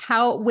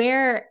how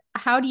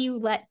do you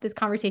let this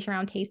conversation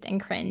around taste and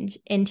cringe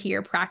into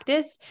your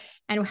practice,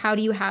 and how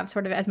do you have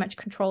sort of as much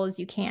control as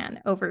you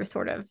can over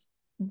sort of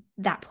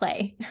that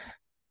play?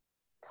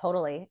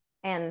 Totally.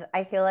 And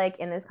I feel like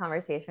in this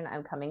conversation,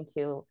 I'm coming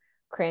to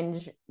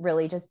cringe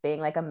really just being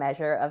like a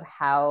measure of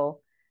how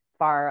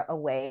far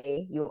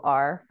away you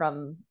are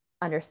from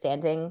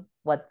understanding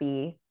what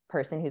the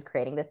person who's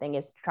creating the thing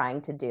is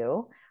trying to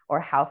do,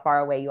 or how far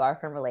away you are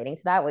from relating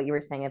to that. What you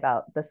were saying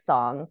about the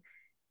song,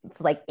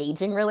 it's like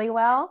aging really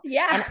well.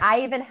 Yeah. And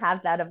I even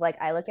have that of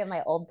like, I look at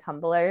my old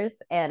Tumblrs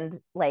and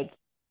like,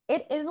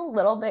 it is a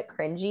little bit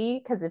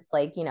cringy because it's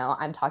like,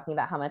 I'm talking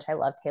about how much I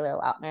love Taylor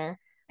Lautner.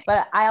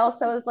 But I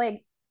also was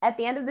like, at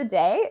the end of the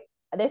day,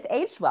 this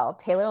aged well.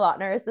 Taylor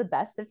Lautner is the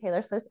best of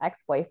Taylor Swift's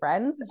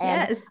ex-boyfriends.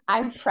 And Yes.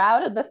 I'm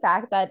proud of the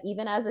fact that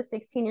even as a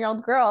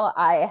 16-year-old girl,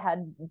 I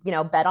had,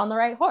 bet on the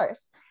right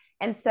horse.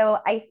 And so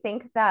I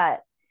think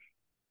that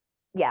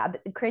yeah,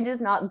 cringe is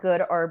not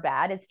good or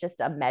bad. It's just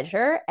a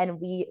measure. And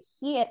we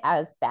see it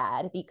as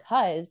bad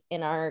because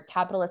in our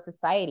capitalist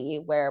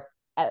society where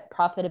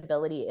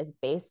profitability is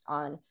based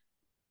on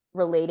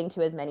relating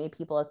to as many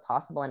people as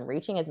possible and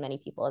reaching as many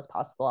people as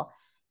possible,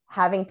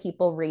 having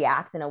people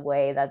react in a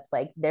way that's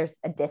like, there's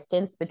a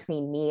distance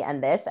between me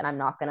and this, and I'm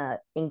not going to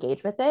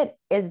engage with it,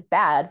 is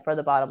bad for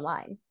the bottom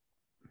line.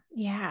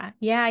 Yeah.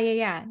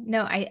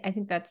 No, I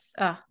think that's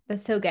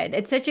so good.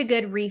 It's such a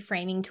good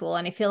reframing tool.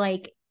 And I feel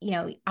like,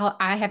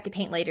 I have to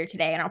paint later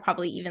today, and I'll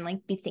probably even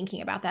like be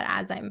thinking about that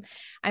as I'm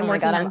oh my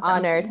working God, on I'm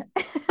honored.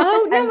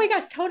 Oh, no, my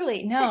gosh,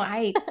 totally.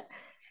 No,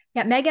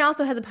 yeah, Megan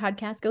also has a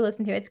podcast. Go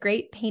listen to it. It's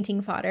great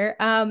painting fodder.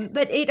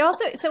 But it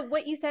also, so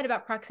what you said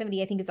about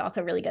proximity, I think is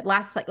also really good.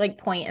 Last like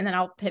point, and then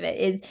I'll pivot,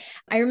 is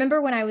I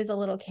remember when I was a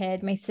little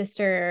kid, my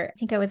sister, I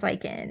think I was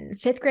like in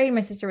 5th grade.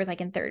 My sister was like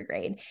in 3rd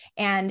grade,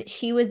 and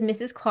she was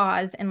Mrs.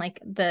 Claus in like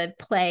the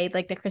play,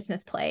 like the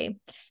Christmas play.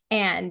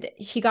 And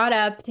she got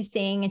up to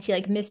sing, and she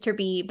like missed her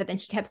beat, but then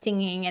she kept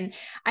singing. And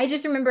I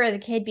just remember as a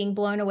kid being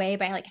blown away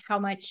by like how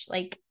much,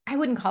 like, I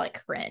wouldn't call it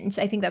cringe.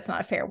 I think that's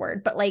not a fair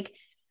word, but like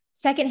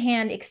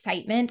secondhand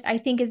excitement, I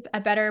think is a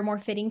better, more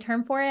fitting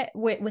term for it,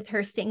 with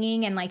her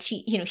singing. And like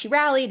she, she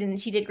rallied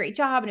and she did a great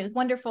job and it was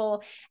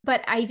wonderful.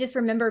 But I just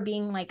remember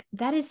being like,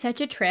 that is such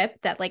a trip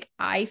that like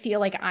I feel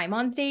like I'm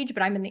on stage,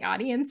 but I'm in the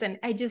audience. And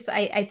I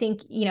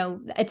think,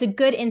 it's a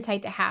good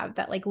insight to have,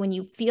 that like when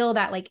you feel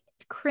that like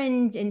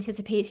cringe,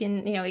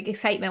 anticipation,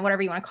 excitement,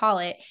 whatever you want to call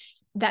it,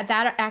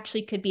 that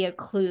actually could be a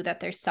clue that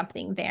there's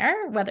something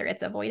there, whether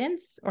it's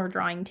avoidance or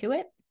drawing to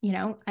it.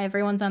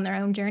 Everyone's on their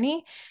own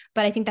journey,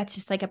 but I think that's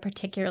just like a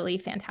particularly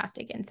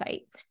fantastic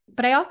insight.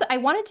 But I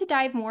wanted to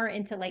dive more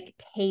into like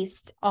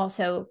taste,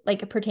 also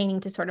like pertaining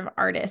to sort of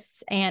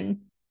artists, and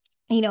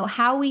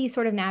how we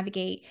sort of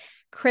navigate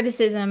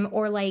criticism,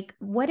 or like,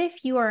 what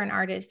if you are an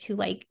artist who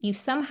like you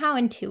somehow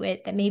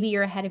intuit that maybe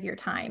you're ahead of your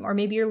time, or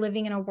maybe you're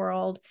living in a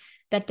world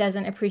that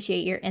doesn't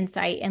appreciate your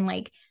insight, and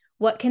like,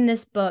 what can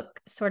this book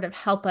sort of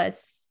help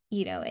us,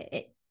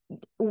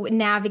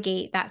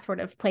 navigate that sort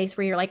of place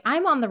where you're like,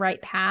 I'm on the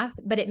right path,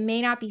 but it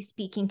may not be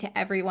speaking to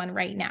everyone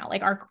right now.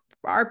 Like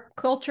our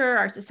culture,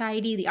 our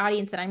society, the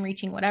audience that I'm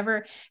reaching,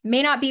 whatever,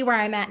 may not be where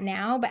I'm at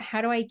now, but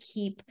how do I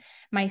keep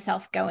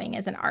myself going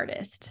as an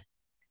artist?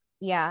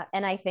 Yeah.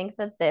 And I think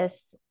that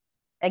this,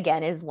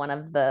 again, is one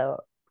of the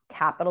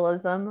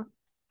capitalism,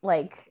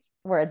 like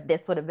where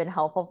this would have been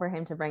helpful for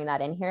him to bring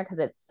that in here because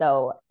it's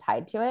so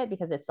tied to it.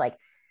 Because it's like,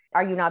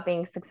 are you not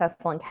being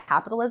successful in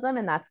capitalism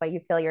and that's why you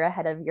feel you're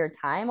ahead of your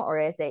time? Or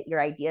is it your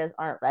ideas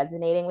aren't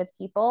resonating with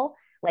people?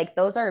 Like,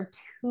 those are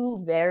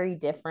two very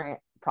different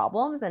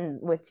problems and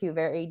with two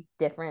very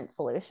different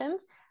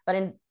solutions. But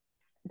in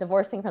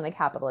divorcing from the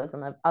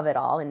capitalism of it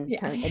all and Yeah.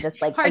 turn it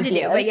just like Hard to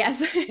do, but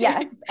ideas. yes.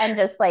 Yes. And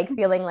just like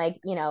feeling like,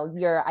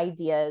 your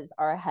ideas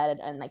are ahead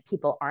and like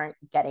people aren't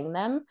getting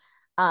them.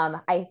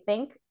 I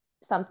think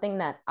something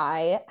that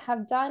I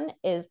have done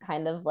is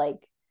kind of like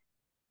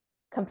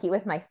compete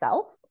with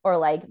myself, or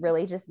like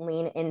really just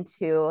lean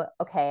into,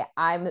 okay,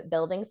 I'm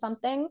building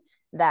something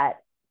that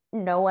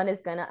no one is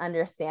going to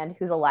understand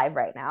who's alive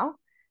right now.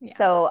 Yeah.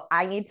 So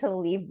I need to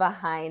leave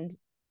behind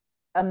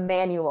a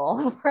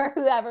manual for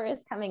whoever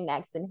is coming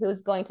next and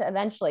who's going to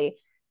eventually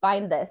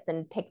find this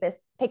and pick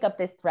up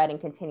this thread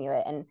and continue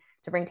it. And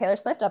to bring Taylor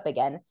Swift up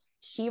again,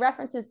 she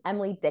references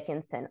Emily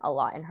Dickinson a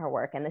lot in her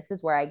work. And this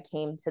is where I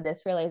came to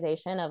this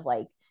realization of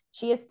like,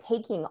 she is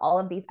taking all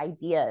of these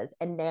ideas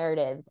and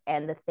narratives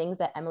and the things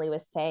that Emily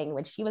was saying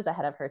when she was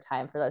ahead of her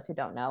time. For those who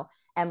don't know,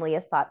 Emily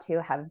is thought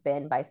to have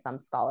been, by some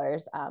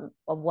scholars,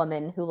 a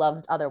woman who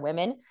loved other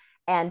women.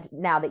 And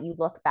now that you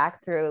look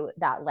back through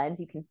that lens,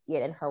 you can see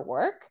it in her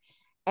work.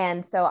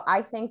 And so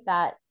I think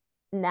that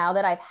now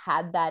that I've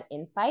had that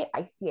insight,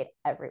 I see it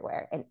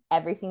everywhere in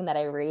everything that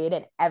I read,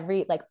 and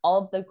like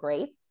all of the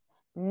greats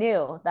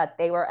knew that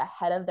they were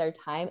ahead of their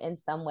time in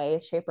some way,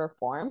 shape, or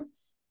form.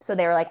 So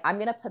they were like, I'm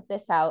going to put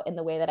this out in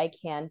the way that I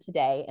can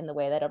today, in the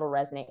way that it'll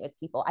resonate with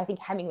people. I think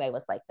Hemingway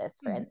was like this,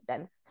 for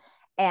instance.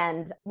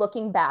 And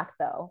looking back,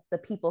 though, the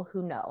people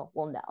who know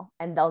will know,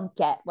 and they'll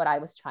get what I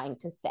was trying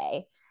to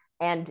say.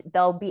 And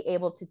they'll be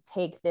able to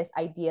take this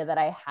idea that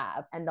I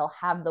have, and they'll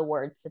have the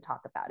words to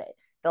talk about it.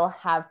 They'll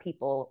have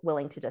people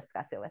willing to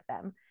discuss it with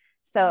them.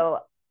 So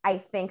I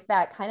think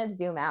that kind of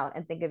zoom out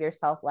and think of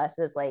yourself less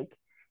as like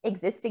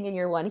existing in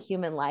your one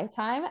human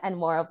lifetime, and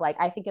more of like,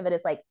 I think of it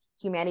as like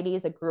humanity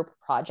is a group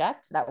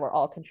project that we're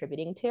all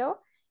contributing to.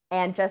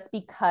 And just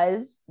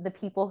because the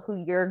people who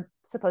you're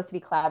supposed to be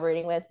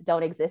collaborating with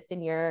don't exist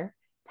in your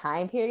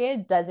time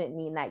period doesn't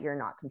mean that you're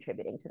not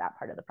contributing to that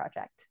part of the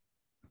project.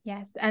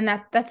 Yes. And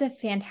that's a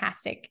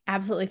fantastic,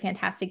 absolutely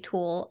fantastic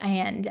tool.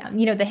 And,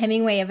 the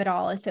Hemingway of it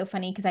all is so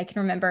funny because I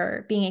can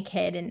remember being a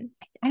kid, and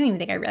I don't even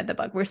think I read the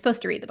book. We're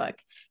supposed to read the book.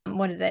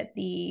 What is it?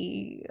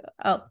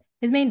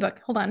 His main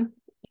book. Hold on.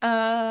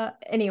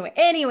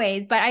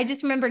 Anyways, but I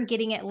just remember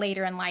getting it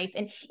later in life.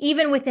 And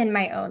even within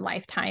my own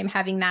lifetime,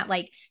 having that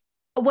like,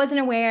 wasn't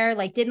aware,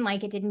 like didn't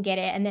like it, didn't get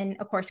it. And then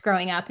of course,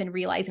 growing up and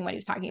realizing what he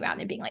was talking about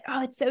and being like,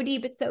 oh, it's so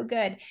deep. It's so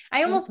good.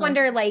 I almost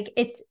wonder, like,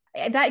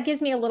 that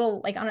gives me a little,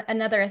 like, on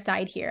another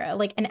aside here,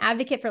 like an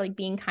advocate for like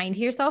being kind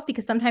to yourself,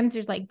 because sometimes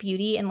there's like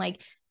beauty and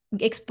like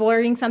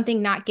exploring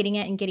something, not getting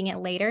it and getting it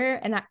later.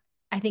 And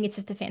I think it's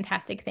just a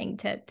fantastic thing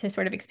to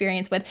sort of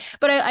experience with.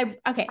 But but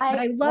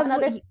I love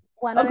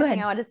one other thing ahead.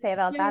 I want to say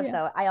about Yeah, that, yeah.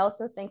 though, I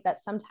also think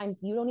that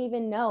sometimes you don't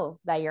even know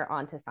that you're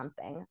onto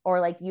something,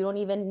 or like you don't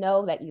even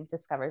know that you've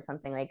discovered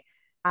something. Like,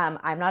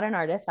 I'm not an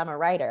artist, I'm a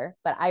writer,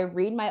 but I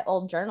read my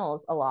old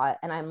journals a lot,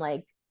 and I'm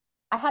like,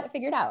 I had it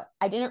figured out.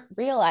 I didn't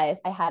realize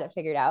I had it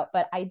figured out,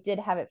 but I did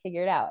have it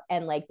figured out.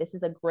 And like, this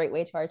is a great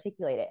way to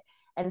articulate it.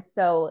 And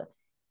so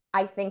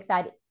I think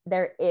that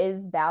there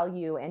is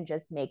value in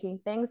just making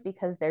things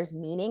because there's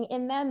meaning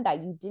in them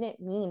that you didn't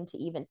mean to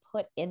even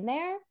put in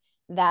there,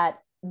 that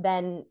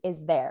then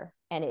is there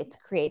and it's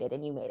created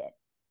and you made it.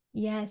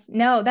 Yes.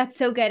 No, that's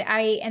so good.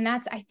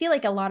 I feel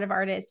like a lot of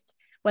artists,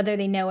 whether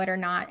they know it or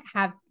not,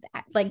 have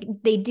like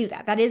they do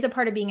that. That is a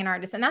part of being an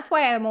artist. And that's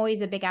why I'm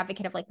always a big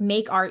advocate of like,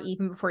 make art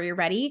even before you're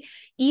ready.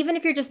 Even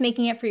if you're just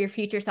making it for your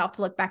future self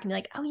to look back and be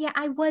like, oh yeah,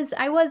 I was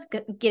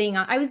getting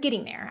on, I was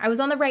getting there. I was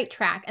on the right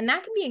track. And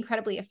that can be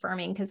incredibly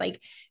affirming because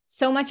like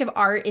so much of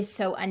art is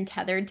so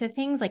untethered to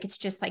things. Like it's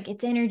just like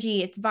it's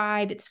energy, it's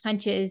vibe, it's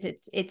hunches,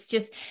 it's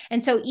just,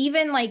 and so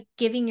even like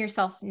giving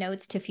yourself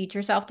notes to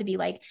future self to be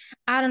like,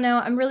 I don't know,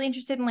 I'm really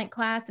interested in like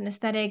class and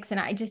aesthetics. And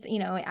I just,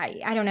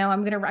 I don't know,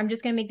 I'm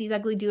just gonna make these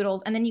ugly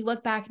doodles. And then you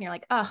look back and you're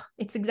like, oh,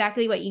 it's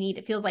exactly what you need.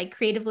 It feels like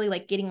creatively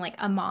like getting like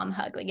a mom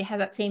hug. Like it has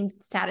that same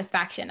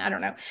satisfaction. I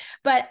don't know.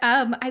 But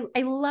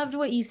I loved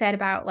what you said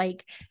about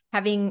like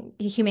having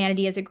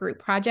humanity as a group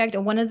project.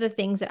 And one of the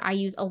things that I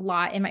use a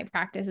lot in my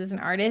practice as an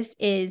artist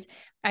is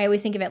I always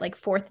think of it like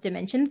fourth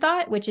dimension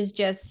thought, which is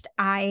just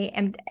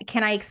can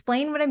I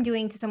explain what I'm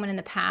doing to someone in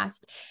the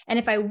past? And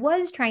if I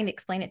was trying to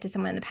explain it to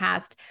someone in the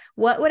past,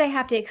 what would I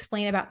have to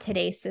explain about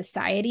today's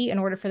society in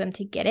order for them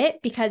to get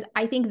it? Because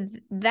I think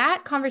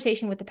that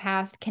conversation with the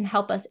past can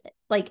help us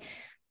like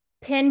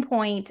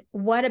pinpoint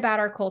what about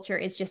our culture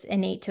is just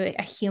innate to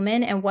a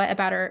human and what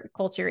about our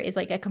culture is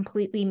like a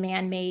completely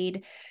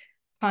man-made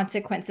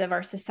consequence of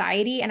our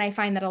society. And I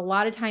find that a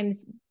lot of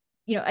times,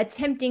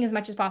 attempting as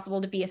much as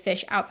possible to be a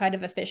fish outside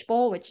of a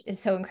fishbowl, which is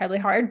so incredibly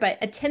hard, but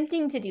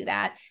attempting to do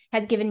that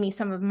has given me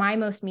some of my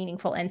most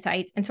meaningful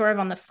insights. And sort of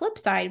on the flip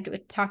side,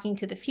 with talking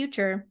to the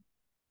future,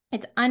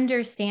 it's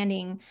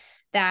understanding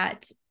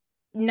that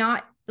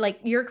not like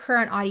your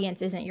current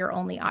audience isn't your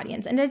only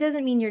audience. And it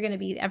doesn't mean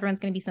everyone's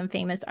going to be some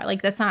famous,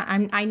 like that's not,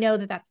 I know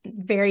that that's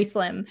very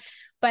slim,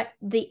 but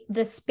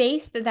the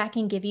space that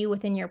can give you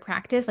within your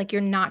practice, like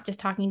you're not just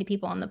talking to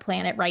people on the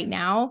planet right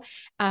now.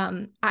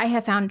 I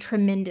have found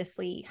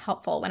tremendously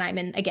helpful when I'm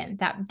in, again,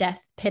 that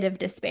death pit of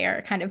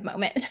despair kind of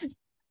moment.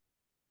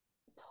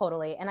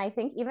 Totally. And I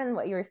think even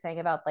what you were saying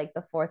about like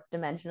the fourth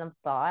dimension of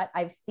thought,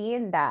 I've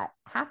seen that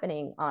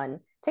happening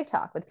on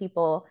TikTok with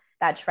people,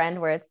 that trend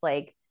where it's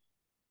like,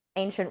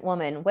 ancient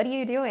woman, what are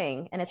you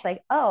doing? And it's like,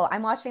 oh,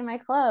 I'm washing my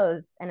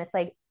clothes. And it's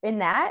like in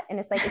that, and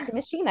it's like, it's a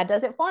machine that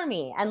does it for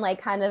me. And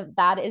like, kind of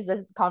that is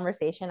the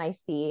conversation I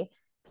see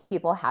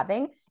people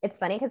having. It's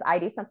funny because I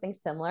do something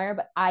similar,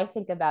 but I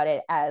think about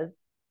it as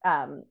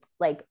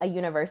like a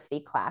university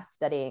class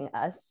studying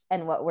us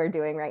and what we're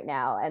doing right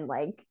now. And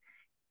like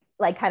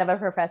kind of a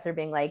professor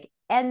being like,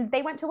 and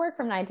they went to work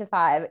from 9 to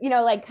 5,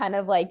 like kind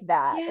of like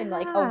that. And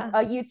like Yeah.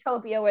 a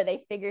utopia where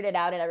they figured it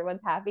out and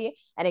everyone's happy,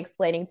 and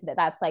explaining to that.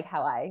 That's like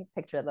how I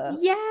picture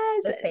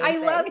Yes, the same I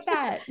love thing.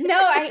 that.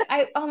 No,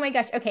 oh my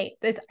gosh. Okay.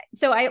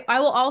 So I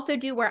will also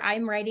do where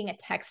I'm writing a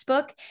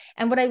textbook.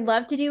 And what I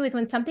love to do is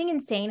when something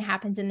insane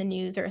happens in the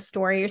news or a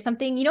story or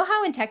something, you know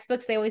how in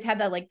textbooks they always had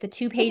that like the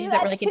two I do pages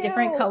that were that like a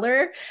different too.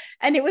 color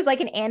and it was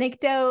like an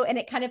anecdote and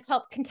it kind of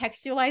helped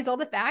contextualize all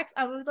the facts.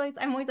 I'm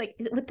always like,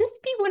 would this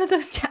be one of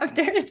those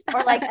chapters?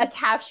 Or like a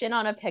caption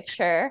on a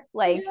picture,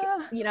 like,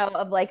 Yeah.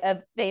 of like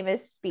a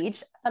famous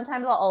speech.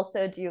 Sometimes I'll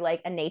also do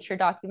like a nature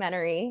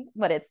documentary,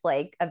 but it's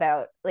like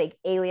about like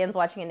aliens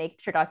watching a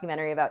nature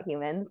documentary about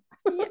humans.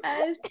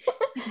 Yes.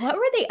 Like, what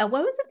were they?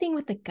 What was the thing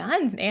with the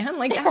guns, man?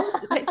 Like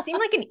it seemed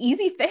like an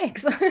easy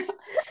fix.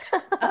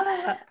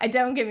 I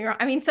don't get me wrong.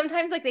 I mean,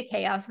 sometimes like the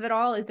chaos of it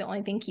all is the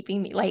only thing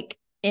keeping me like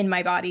in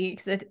my body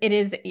because it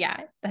is,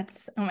 yeah,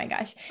 that's, oh my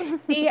gosh.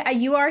 See,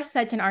 you are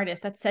such an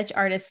artist. That's such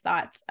artist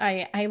thoughts.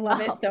 I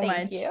love it Oh, so thank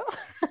much. you.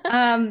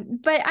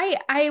 But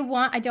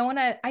I don't want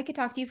to, I could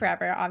talk to you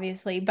forever,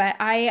 obviously, but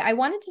I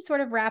wanted to sort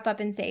of wrap up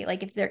and say,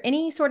 like, if there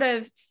any sort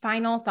of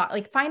final thought,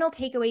 like final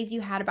takeaways you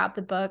had about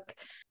the book,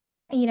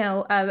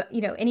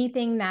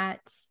 anything that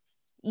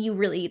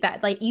that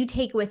like you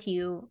take with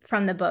you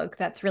from the book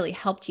that's really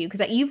helped you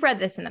because you've read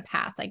this in the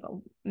past, like,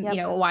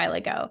 Yep. a while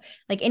ago,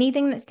 like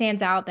anything that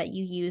stands out that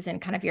you use in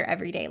kind of your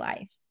everyday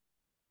life.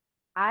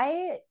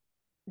 I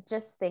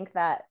just think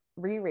that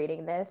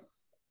rereading this,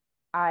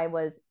 I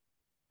was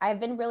I've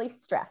been really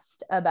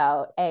stressed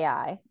about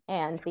AI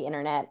and the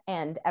internet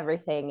and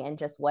everything and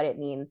just what it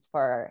means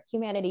for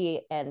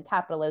humanity and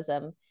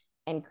capitalism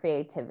and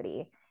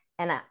creativity.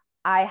 And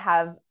I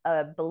have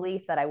a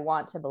belief that I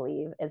want to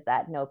believe is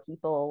that no,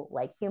 people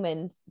like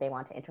humans, they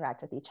want to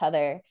interact with each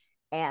other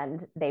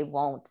and they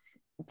won't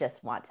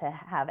just want to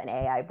have an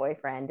AI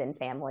boyfriend and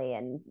family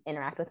and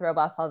interact with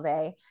robots all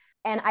day.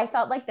 And I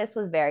felt like this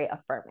was very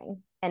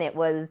affirming. And it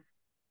was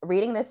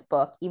reading this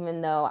book,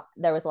 even though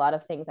there was a lot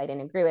of things I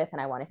didn't agree with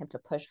and I wanted him to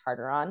push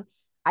harder on,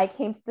 I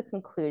came to the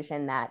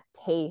conclusion that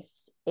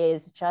taste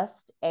is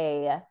just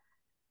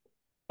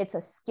it's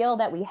a skill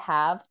that we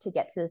have to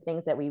get to the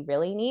things that we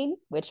really need,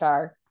 which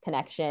are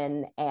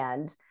connection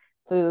and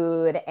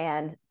food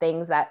and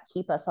things that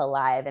keep us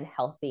alive and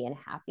healthy and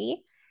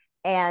happy.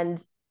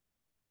 And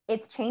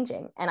it's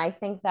changing. And I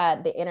think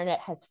that the internet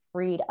has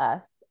freed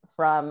us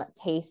from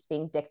taste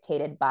being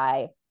dictated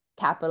by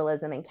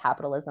capitalism and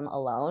capitalism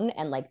alone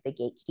and like the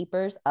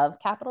gatekeepers of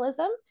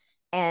capitalism.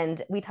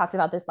 And we talked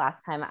about this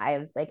last time. I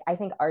was like, I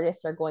think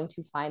artists are going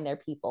to find their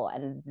people,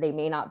 and they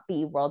may not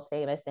be world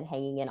famous and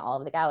hanging in all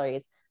of the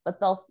galleries, but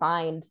they'll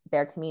find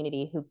their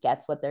community who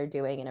gets what they're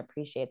doing and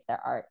appreciates their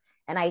art.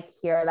 And I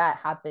hear that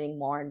happening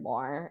more and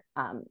more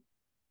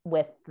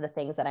with the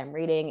things that I'm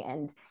reading.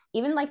 And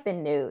even like the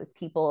news,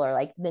 people are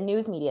like, the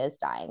news media is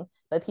dying,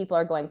 but people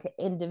are going to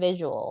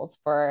individuals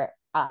for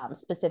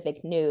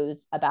specific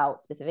news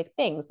about specific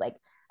things. Like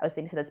I was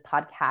listening to this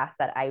podcast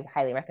that I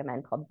highly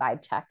recommend called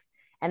Vibe Check,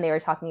 and they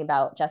were talking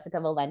about Jessica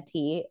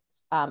Valenti's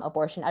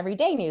Abortion Every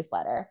Day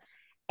newsletter.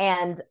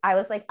 And I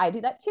was like, I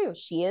do that too.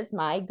 She is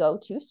my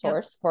go-to Yep.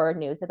 source for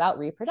news about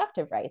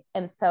reproductive rights.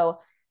 And so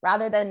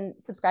rather than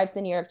subscribe to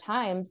the New York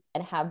Times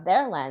and have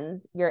their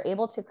lens, you're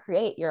able to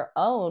create your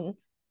own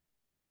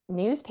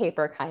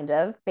newspaper kind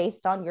of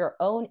based on your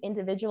own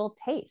individual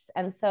tastes.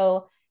 And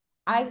so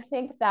I Yeah.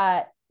 think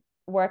that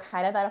we're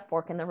kind of at a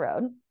fork in the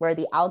road where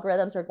the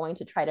algorithms are going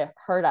to try to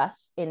herd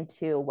us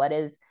into what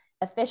is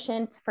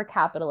efficient for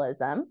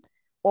capitalism,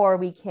 or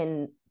we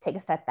can take a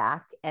step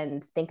back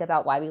and think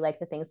about why we like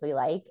the things we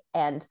like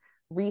and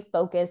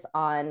refocus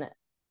on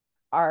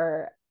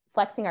our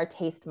flexing our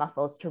taste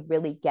muscles to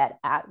really get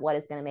at what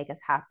is going to make us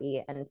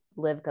happy and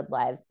live good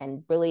lives,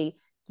 and really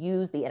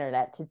use the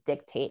internet to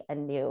dictate a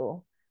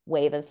new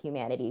wave of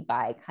humanity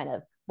by kind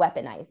of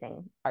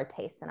weaponizing our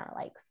tastes and our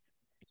likes.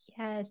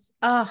 Yes.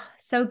 Oh,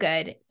 so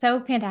good.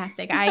 So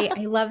fantastic. I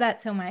love that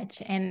so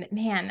much. And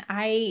man,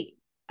 I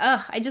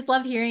just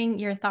love hearing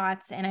your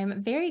thoughts. And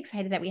I'm very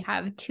excited that we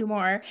have 2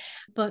 more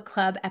book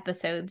club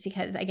episodes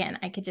because again,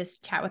 I could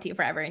just chat with you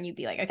forever and you'd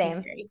be like, okay,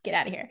 Same. Siri, get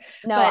out of here.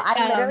 No, But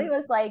I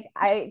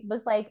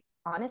was like,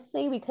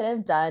 honestly, we could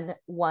have done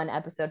one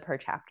episode per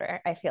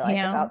chapter. I feel I like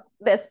know. about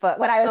this book.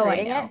 When I was Oh, I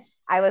reading it, know.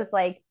 I was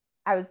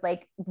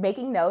like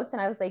making notes,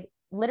 and I was like,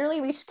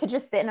 literally, could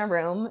just sit in a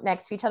room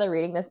next to each other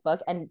reading this book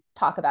and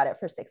talk about it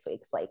for 6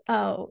 weeks. Like,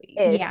 Oh,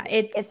 yeah.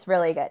 it's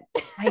really good.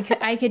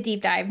 I could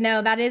deep dive.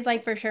 No, that is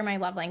like for sure my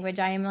love language.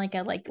 I am like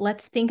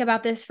let's think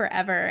about this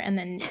forever. And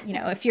then,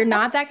 if you're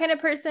not that kind of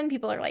person,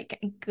 people are like,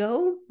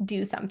 go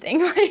do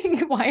something.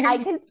 Like, why are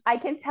you? I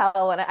can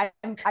tell when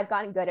I've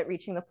gotten good at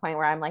reaching the point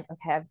where I'm like,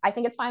 okay, I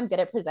think it's why I'm good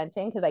at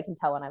presenting, because I can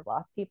tell when I've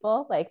lost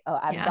people. Like, oh,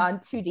 I've Yeah. gone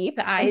too deep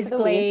The into eyes the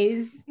weeds.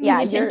 glaze, the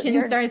Yeah,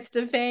 attention starts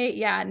to fade.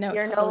 Yeah, no,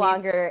 you're no totally.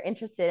 longer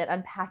interested in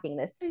unpacking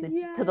this to the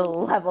Yes.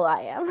 level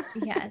I am.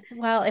 Yes.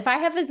 Well, if I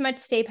have as much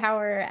stay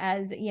power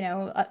as,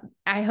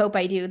 I hope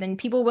I do, then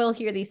people will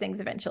hear these things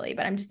eventually,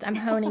 but I'm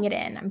honing it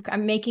in.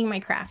 I'm making my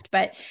craft.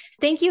 But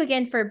thank you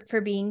again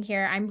for being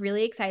here. I'm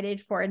really excited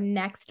for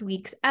next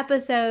week's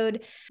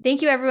episode.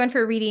 Thank you everyone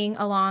for reading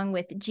along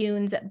with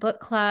June's book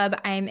club.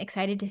 I'm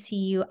excited to see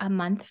you a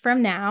month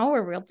from now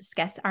where we'll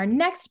discuss our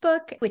next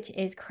book, which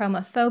is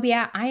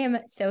Chromophobia. I am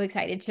so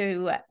excited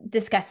to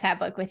discuss that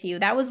book with you.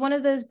 That was one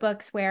of those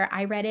books where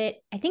I read it,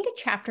 I think a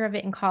chapter of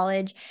it in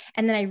college,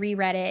 and then I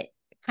reread it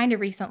kind of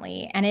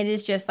recently. And it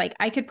is just like,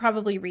 I could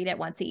probably read it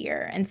once a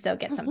year and still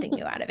get something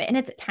new out of it. And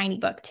it's a tiny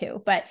book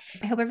too, but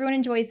I hope everyone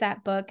enjoys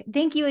that book.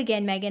 Thank you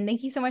again, Megan.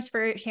 Thank you so much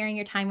for sharing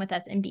your time with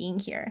us and being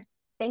here.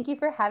 Thank you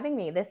for having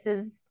me. This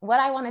is what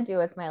I want to do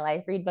with my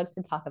life, read books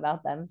and talk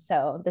about them.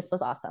 So this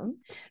was awesome.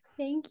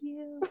 Thank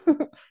you.